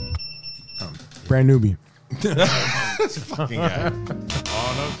 Brand Nubian. Fucking guy.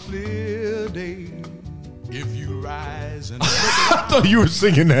 On a clear day, if you rise and I thought you were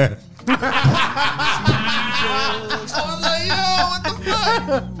singing that.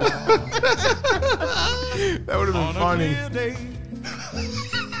 That would have been funny. Day,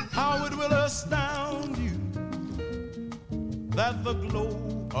 how it will astound you that the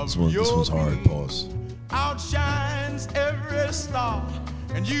glow of This one's hard. Pause. outshines every star,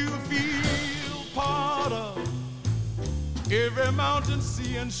 and you feel part of every mountain,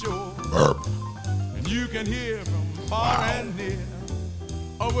 sea, and shore. And you can hear from far and near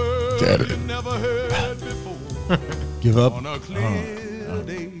a word you never heard before. Give up. On a clear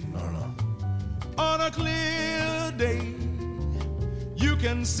day, on a clear day, you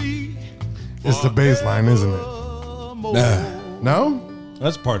can see. It's the bass line, isn't it? Nah, No?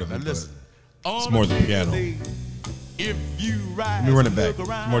 that's part of it. Listen, It's more the piano. if you rise, Let me run it and back. look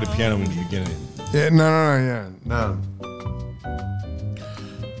It's more the piano in the beginning. Yeah, no.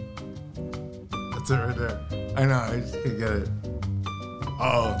 That's it right there. I know, I just can't get it.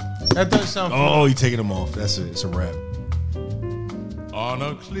 Oh. That does sound Oh, you taking them off. That's it. It's a wrap. On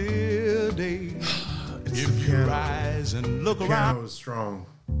a clear day, if the you piano. rise and look Piano around. is strong.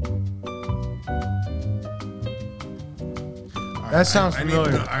 That sounds I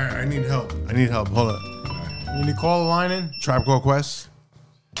familiar. need help. I need help. Hold up. You need to call the line in? Tribe Called Quest?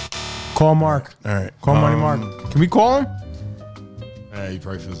 Call Mark. All right. Call Money Mark. Can we call him? He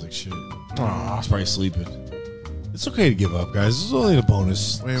probably feels like shit. He's probably sleeping. It's okay to give up, guys. This is only a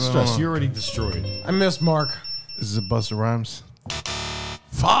bonus. Wait, Stress. hold on. You're already destroyed. I miss Mark. Is it Busta Rhymes?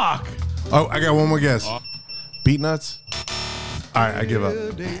 Fuck. Oh, I got one more guess. Beat Nuts? All right, I give up. All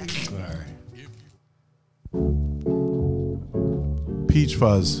right. Peach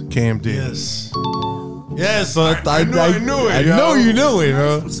Fuzz, KMD. Yes. Yes, I knew it, I yo. know you knew it,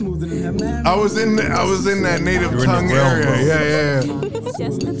 bro. I was in that native You were in tongue the realm, area. bro. Yeah.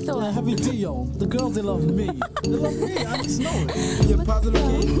 It's just a thought. Heavy deal. The girls, they love me. They love me. I just know it. You're positive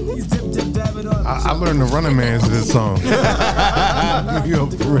king. He's dip, dip, dabbing on. I learned the Running Man's of this song. Yo,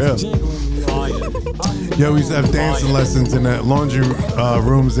 for real. Yo, we used to have dancing lessons in the laundry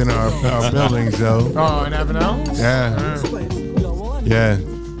rooms in our buildings, yo. Oh, in Avenel? Yeah. Yeah.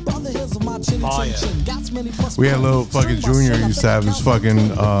 We had a little fucking Junior used to have his fucking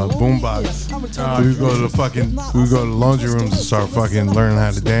boombox. We would go to the laundry rooms and start fucking learning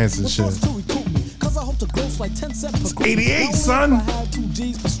how to dance and shit. It's 88, son. What do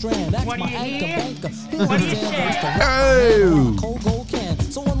you hear? What do you say? Hey. Ooh,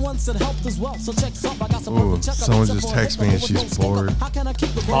 someone just texted me and she's bored.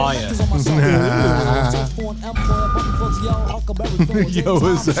 Yo,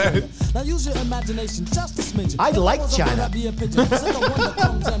 what's that? Now use your imagination just a smidgen. I like China.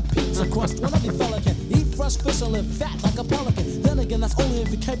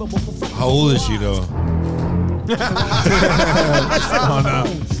 How old is she, though?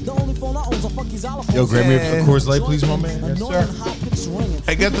 Yo, grab me a Coors Light, please, my man. Yes, sir.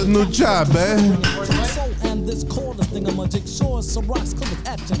 I got the new job, man.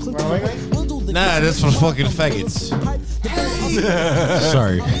 Nah, that's for fucking faggots.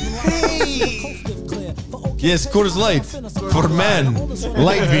 Sorry. Yes, Coors Light for men.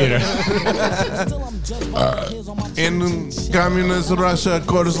 Light beer. In communist Russia,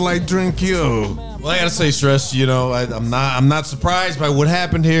 Coors Light drink you. Well, I gotta say, Stress. You know, I'm not surprised by what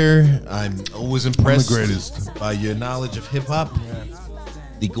happened here. I'm always impressed greatest. by your knowledge of hip hop.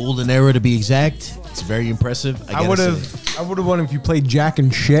 The golden era, to be exact. It's very impressive. I would have won if you played Jack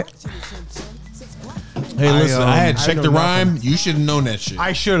and shit. Hey, listen, I had I checked know the rhyme. nothing. You should have known that shit.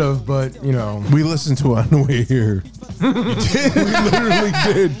 I should have, but you know. We listened to it on the way here. We literally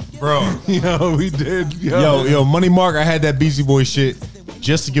did. Bro. Yo, we did. Yo, Money Mark, I had that Beastie Boy shit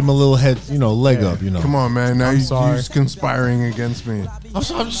just to give him a little head, leg up, Come on, man. Now you're sorry. conspiring against me. I'm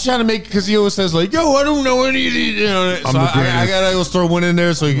just trying to make, because he always says, like, yo, I don't know any of these. So I'm the I greatest. gotta go throw one in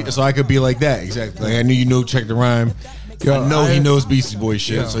there so I could be like that. Exactly. Like, I knew you know, check the rhyme. Yo, I know he knows Beastie Boy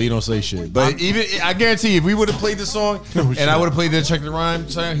shit, Yo. so he don't say shit. But I guarantee you, if we would have played this song and I would have played the check the rhyme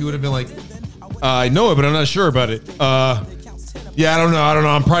song, he would have been like, I know it, but I'm not sure about it. Yeah, I don't know.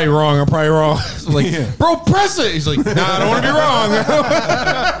 I'm probably wrong. So like, bro, press it. He's like, nah, I don't want to be wrong.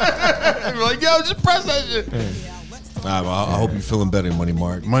 I'm like, yo, just press that shit. Nah, well, I hope you're feeling better, Money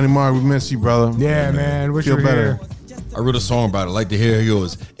Mark. Money Mark, we miss you, brother. Yeah, man. Wish Feel you were better. here. I wrote a song about it. I like to hear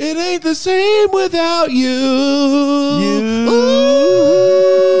yours. It ain't the same without you.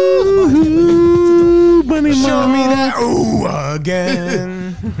 Ooh, Money Show me Mark. that ooh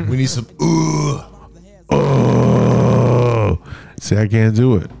again. We need some ooh. Oh. See, I can't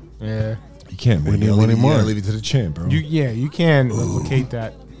do it. Yeah. You can't, man. We need You Money gotta Mark. leave it to the champ, bro. You can replicate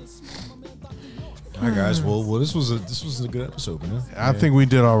that. All right, guys. Well, this was a good episode, man. I think we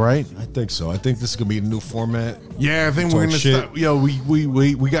did all right. I think so. I think this is gonna be a new format. Yeah, I think we're gonna start. Yo,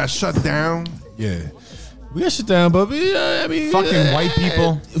 we got shut down. Yeah, we got shut down, but I mean, Fucking white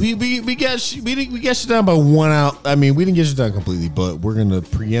people. We got shut down by 1 out. I mean, we didn't get shut down completely, but we're gonna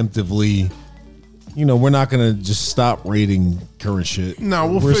preemptively. We're not gonna just stop rating current shit. No,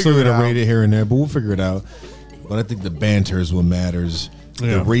 we're still figure it gonna out. rate it here and there, but we'll figure it out. But I think the banter is what matters.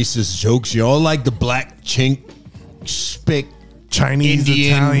 Yeah. The racist jokes, y'all like the black chink, spick, Chinese,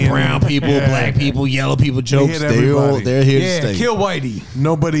 Indian, Italian, brown people, Yeah. black people, yellow people jokes. hit everybody. They're here Yeah, to stay. kill Whitey.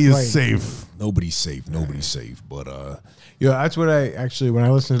 Nobody is Right. safe. Nobody's safe. Nobody's safe. But That's what I actually, when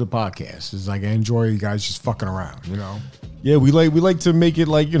I listen to the podcast, is like I enjoy you guys just fucking around, yeah, we like to make it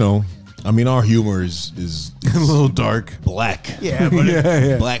like I mean, our humor is A little dark. black. Yeah,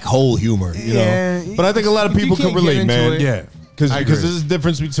 but Black hole humor. You Yeah, know. But I think a lot of if you people can can't get relate, into man. it- Yeah. Because I agree. there's a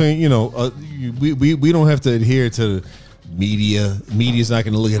difference between we don't have to adhere to media. Media's not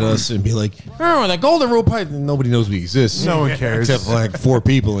going to look at us and be like, oh, the Golden Rule Pipe. Nobody knows we exist. No one cares. Except for like 4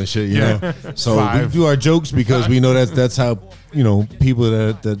 people and shit. You Yeah. know. So 5. we do our jokes because we know that's how people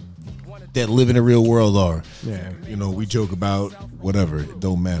that live in the real world are. Yeah. We joke about whatever. It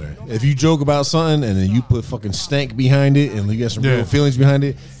don't matter. If you joke about something and then you put fucking stank behind it and you got some Yeah. real feelings behind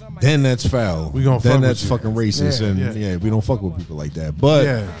it, then that's foul. We gonna then fuck that's with you. fucking racist. Yeah. And Yeah. we don't fuck with people like that. But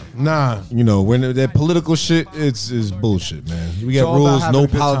Yeah. Nah. when that political shit, is bullshit, man. We got all about rules, having no a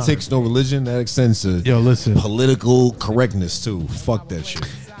good politics, no religion. That extends to Yo, listen. political correctness too. Fuck that shit.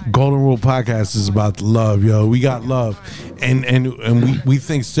 Golden Rule Podcast is about love, yo. We got love, and we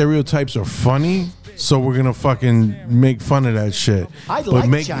think stereotypes are funny, so we're gonna fucking make fun of that shit. I But like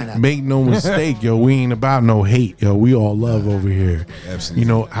make China. make no mistake, yo. We ain't about no hate, yo. We all love over here.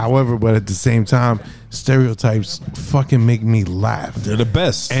 Absolutely. However, but at the same time, stereotypes fucking make me laugh. They're the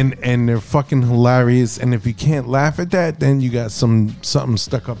best. And they're fucking hilarious. And if you can't laugh at that, then you got something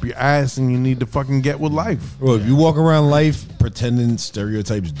stuck up your ass, and you need to fucking get with life. Bro, if you walk around life pretending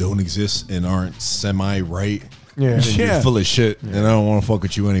stereotypes don't exist and aren't semi-right, Yeah. then you're Yeah. full of shit, and I don't want to fuck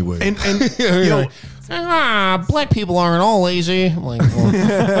with you anyway. And yo, Black people aren't all lazy. I'm like,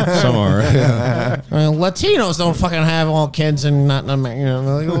 well, Some are, right? Latinos don't fucking have all kids and not, like,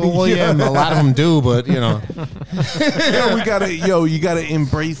 well, yeah, a lot of them do, but you gotta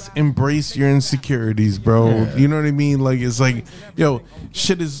embrace your insecurities, bro. You know what I mean? Like, it's like, yo,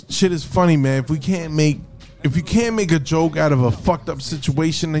 shit is funny, man. If you can't make a joke out of a fucked up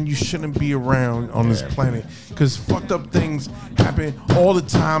situation, then you shouldn't be around on this planet, because fucked up things happen all the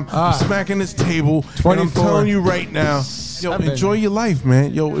time. I'm smacking this table, and I'm 24. telling you right now, yo, enjoy your life,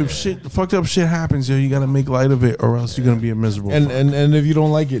 man. Yo, if fucked up shit happens, yo, you gotta make light of it, or else you're gonna be a miserable. And if you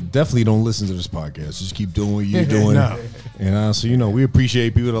don't like it, definitely don't listen to this podcast. Just keep doing what you're doing. No. And honestly, we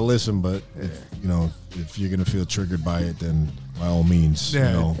appreciate people that listen, but if you're gonna feel triggered by it, then by all means,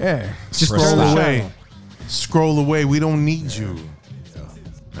 Yeah. Yeah. Just Press Scroll stop. away. Scroll away. We don't need you.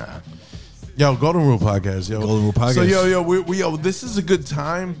 Nah. Yo, Golden Rule Podcast, yo. Golden Rule Podcast. So, yo, this is a good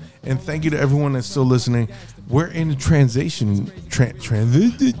time, and thank you to everyone that's still listening. We're in the transition.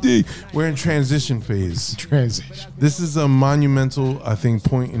 We're in transition phase. Transition. This is a monumental, I think,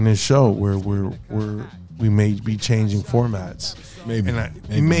 point in this show where we may be changing formats. Maybe.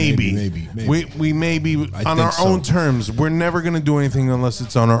 And Maybe. We may be I on think our so. own terms. We're never gonna do anything unless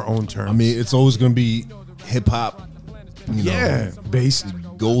it's on our own terms. I mean, it's always gonna be hip hop. Yeah. Bass,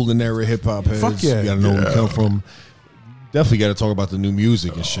 golden era hip hop heads. Fuck yeah. You gotta know where Yeah. we come from. Definitely gotta talk about the new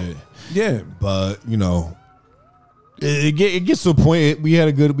music and shit. Yeah. But it gets to a point. We had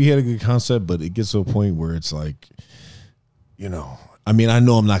a good concept, but it gets to a point where it's like, I mean, I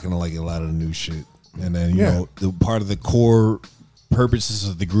know I'm not gonna like a lot of the new shit, and then the part of the core purposes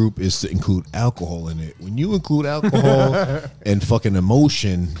of the group is to include alcohol in it. When you include alcohol and fucking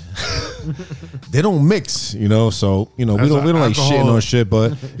emotion, they don't mix, So we don't like alcohol. shitting on shit,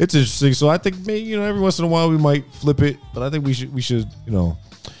 but it's interesting. So I think maybe every once in a while we might flip it, but I think we should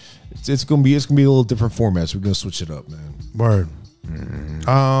it's gonna be a little different formats. We're gonna switch it up, man. Word.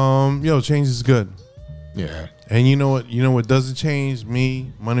 Change is good. Yeah. And you know what doesn't change?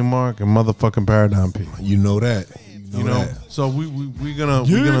 Me, Money Mark, and motherfucking Paradigm P. You know that. That. So we're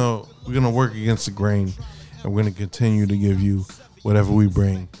gonna work against the grain, and we're gonna continue to give you whatever we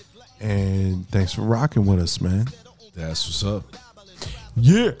bring. And thanks for rocking with us, man. That's what's up.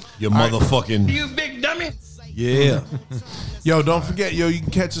 Yeah. Your motherfucking You big dummy. yeah. Yo, don't forget, you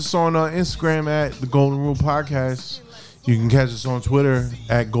can catch us on Instagram at the Golden Rule Podcast. You can catch us on Twitter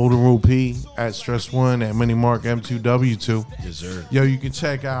at Golden Rule P, at Stress One, at Money Mark M2W2. Yes, sir. Yo, you can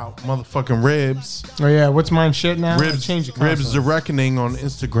check out motherfucking Ribs. Oh yeah. What's mine shit now? Ribs, Change the Ribs the Reckoning on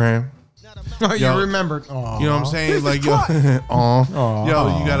Instagram. Oh, you Yo, remembered. You know what I'm saying? Like, yo,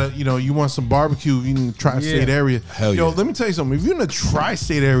 yo, you gotta, you want some barbecue in the tri-state Yeah. area. Hell Yo, yeah. let me tell you something. If you're in the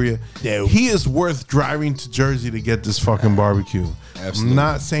tri-state area, he is worth driving to Jersey to get this fucking barbecue. Absolutely. I'm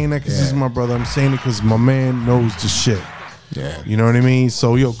not saying that because this is my brother. I'm saying it because my man knows the shit. Yeah. You know what I mean?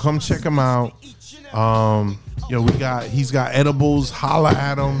 So, yo, come check him out. Yo, he's got edibles. Holla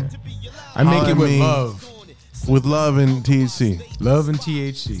at him. I make Holla it at with me. love. With love and THC. Love and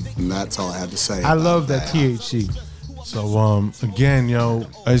THC. And that's all I have to say. I about love that THC. So again, yo,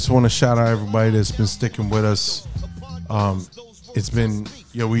 I just want to shout out everybody that's been sticking with us. It's been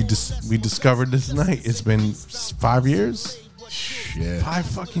we discovered this night. It's been 5 years. Yeah. 5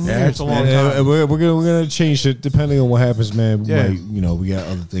 fucking Yeah, years. it's a long man. time. And we're gonna change it depending on what happens, man. Yeah. Like, we got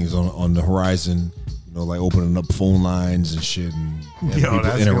other things on the horizon. Like opening up phone lines and shit, and having Yo, people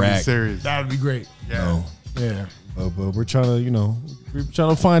that's gonna be interact. serious. That would be great. Yeah. Yeah. But we're trying to, we're trying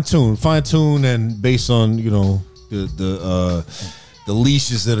to fine tune, and based on the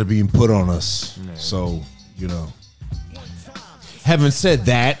leashes that are being put on us. So having said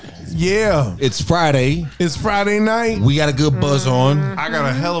that, Yeah. it's Friday. It's Friday night. We got a good buzz on. I got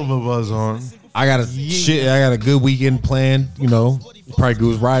a hell of a buzz on. I got a good weekend planned. Probably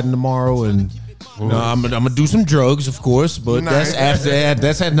goes riding tomorrow, and I'm gonna do some drugs, of course. But Nice. that's after that.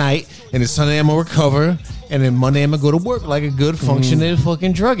 That's at night, and then Sunday I'm gonna recover, and then Monday I'm gonna go to work like a good functioning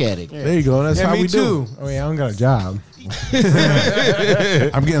fucking drug addict. There you go. That's Yeah, how me we too. do. Oh yeah, I don't got a job.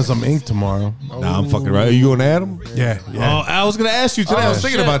 I'm getting some ink tomorrow. Nah, I'm fucking right. Are you going to Adam? Yeah. Oh, I was gonna ask you today. I was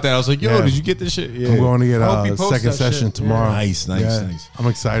thinking shit. about that. I was like, yo, Yeah. did you get this shit? Yeah. I'm going to get I hope you a post second that session shit. tomorrow. Nice. I'm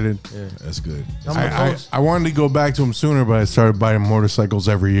excited. That's good. I wanted to go back to him sooner, but I started buying motorcycles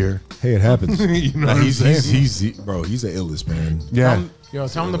every year. Hey, it happens. You know what I'm saying? he's bro. He's the illest, man. Yeah.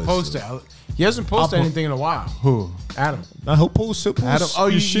 Tell him to post it. He hasn't posted anything in a while. Who? Adam. I hope post Adam. Oh,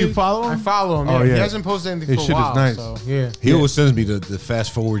 you follow I him? follow him. Oh, Yeah. yeah. He hasn't posted anything His for a shit is while. nice. So yeah. He always sends me the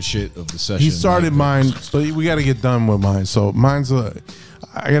fast forward shit of the session. He started Like, mine, but we got to get done with mine. So mine's I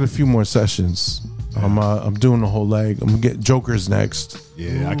got a few more sessions. I'm doing the whole leg. I'm gonna get Joker's next.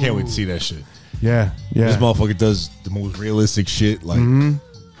 Yeah, I can't wait to see that shit. Yeah. This motherfucker does the most realistic shit, like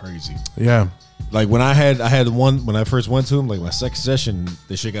crazy. Yeah. Like when I had one when I first went to him, like my second session,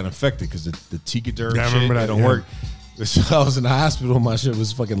 the shit got infected because the Tegaderm Yeah I shit remember that, don't yeah. work. So I was in the hospital, my shit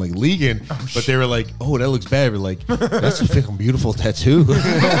was fucking like leaking, but they were like, "Oh, that looks bad." We're like, "That's a fucking beautiful tattoo."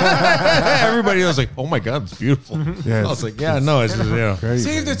 Everybody was like, "Oh my god, it's beautiful." Yeah. I was like, "Yeah, no, it's just, Crazy.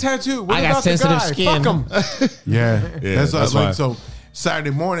 Save the tattoo. What I got about the sensitive guy? skin. Fuck him. Yeah. That's that's like why. so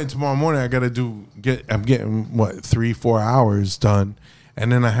Saturday morning, tomorrow morning I gotta I'm getting 3-4 hours done,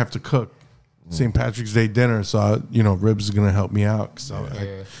 and then I have to cook St. Patrick's Day dinner. So Ribs is gonna help me out. So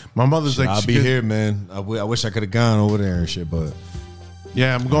my mother's like, I'll she be could- here, man. I wish I could have gone over there and shit, but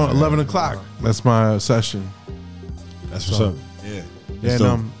Yeah, I'm going 11 o'clock. That's my session. that's what's up. Yeah, Yeah, and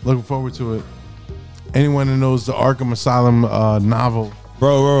I'm looking forward to it. Anyone who knows the Arkham Asylum novel,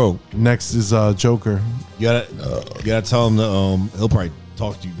 bro. next is Joker. You gotta tell him that he'll probably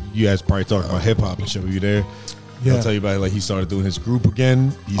talk to you. You guys probably talk about hip hop and shit when you there. Yeah. He'll tell you about it, like he started doing his group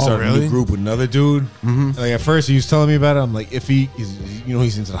again. He started a really? new group with another dude. Mm-hmm. Like at first he was telling me about it. I'm like, if he's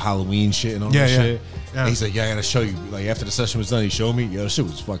into the Halloween shit and all Yeah, that yeah. shit. Yeah. And he's like, yeah, I gotta show you. Like after the session was done, he showed me. Yo, the shit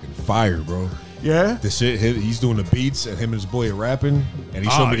was fucking fire, bro. Yeah. The shit, he's doing the beats, and him and his boy are rapping, and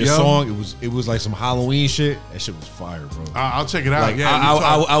he showed me the yo. song. It was like some Halloween shit. That shit was fire, bro. I'll check it out. Like, yeah,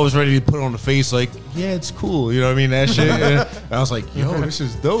 I was ready to put on the face like, yeah, it's cool. You know what I mean? That shit. And I was like, yo, this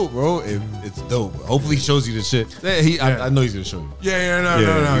is dope, bro. And it's dope. Hopefully he shows you the shit. I know he's gonna show you. no, He's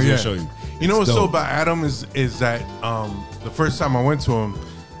yeah. gonna show you. You know It's what's so dope. about Adam is that the first time I went to him,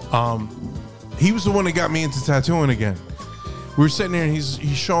 he was the one that got me into tattooing again. We were sitting there and he's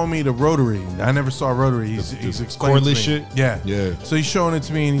showing me the rotary. I never saw rotary. He's explaining cordless to me. shit? Yeah. Yeah. So he's showing it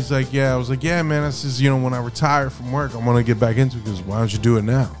to me and he's like, yeah. I was like, yeah, man. This is when I retire from work, I'm gonna get back into it because why don't you do it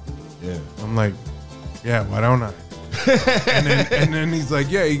now? Yeah. I'm like, yeah, why don't I? and then he's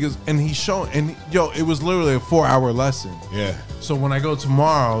like, yeah. He goes and he's showing it was literally a 4-hour lesson. Yeah. So when I go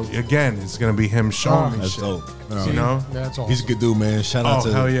tomorrow again, it's gonna be him showing me That's shit. dope. You know? That's all. He's a good dude, man. Shout out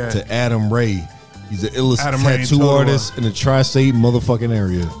Oh, hell yeah. to Adam Ray. He's the illest Adam Ray, tattoo total artist in the tri-state motherfucking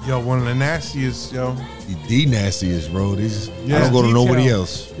area. Yo, one of the nastiest, yo. He the nastiest, bro. These Yeah. I don't go to Detail. nobody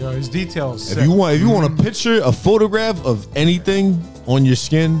else. Yo, his details. If you want a picture, a photograph of anything on your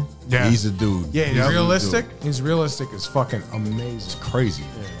skin, Yeah. he's a dude. Yeah, He's he's a realistic. He's realistic is fucking amazing. Crazy.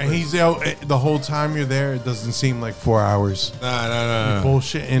 And he's the whole time you're there, it doesn't seem like 4 hours. Nah.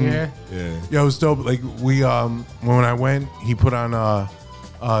 Bullshit. And Yeah. Yeah. yo, it's dope. Like we when I went, he put on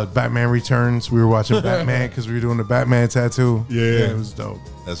Batman Returns. We were watching Batman because we were doing the Batman tattoo. Yeah. It was dope.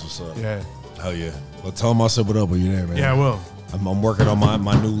 That's what's up. Yeah. Hell yeah. Well, tell him I said what up when you're there, man. Yeah, I will. I'm working on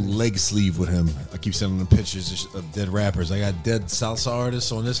my new leg sleeve with him. I keep sending him pictures of dead rappers. I got dead salsa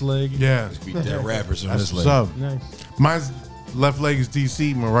artists on this leg. Yeah. There's gonna be dead rappers on That's this what's leg. up. Nice. Mine's left leg is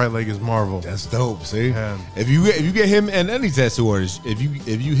DC. My right leg is Marvel. That's dope. See, Yeah. if you get him and any tattoo artist, if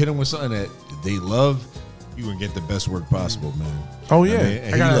you hit him with something that they love, you can get the best work possible, man. Oh, You know yeah. what I mean?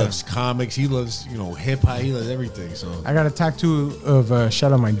 And he loves comics. He loves hip hop. He loves everything. So I got a tattoo of a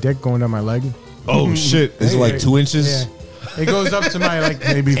shot on my dick going down my leg. oh shit, it's like 2 inches. Yeah. It goes up to my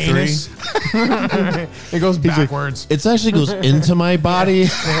Maybe anus. It goes backwards. It actually goes into my body.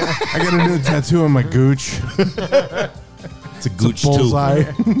 I got a new tattoo on my gooch. It's a gooch too. Bullseye.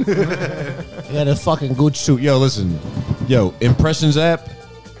 I got a fucking gooch too. Yo, listen, Impressions app.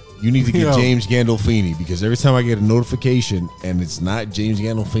 You need to get Yo. James Gandolfini because every time I get a notification and it's not James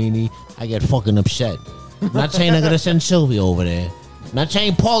Gandolfini, I get fucking upset. I'm not saying I'm gonna send Sylvia over there. I'm not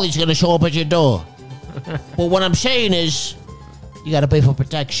saying Paulie's gonna show up at your door. But what I'm saying is, you gotta pay for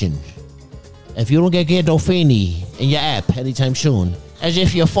protection. If you don't get Gandolfini in your app anytime soon, as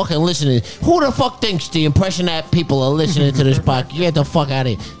if you're fucking listening. Who the fuck thinks the Impression app people are listening to this podcast? Get the fuck out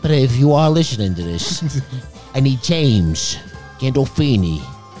of here. But if you are listening to this, I need James Gandolfini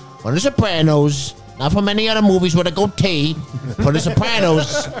for The Sopranos, not from any other movies with a goatee, for The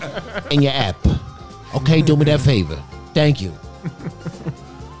Sopranos in your app. Okay, do me that favor. Thank you.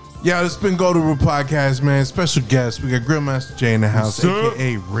 Yeah, it's been Go to Root Podcast, man. Special guest. We got Grillmaster Jay in the house,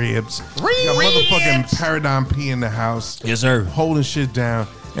 a.k.a. Ribs. We got motherfucking Paradigm P in the house. Yes, sir. Holding shit down.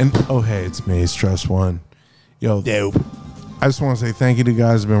 And, oh, hey, it's me. It's Trust One. Yo, Dope. I just want to say thank you to you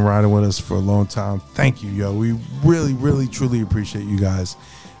guys who've been riding with us for a long time. Thank you, yo. We really, really, truly appreciate you guys.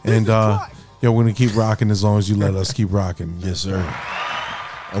 And, yo, we're going to keep rocking as long as you let us keep rocking. yes sir.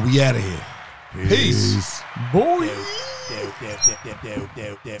 And we out of here. Peace. Boy.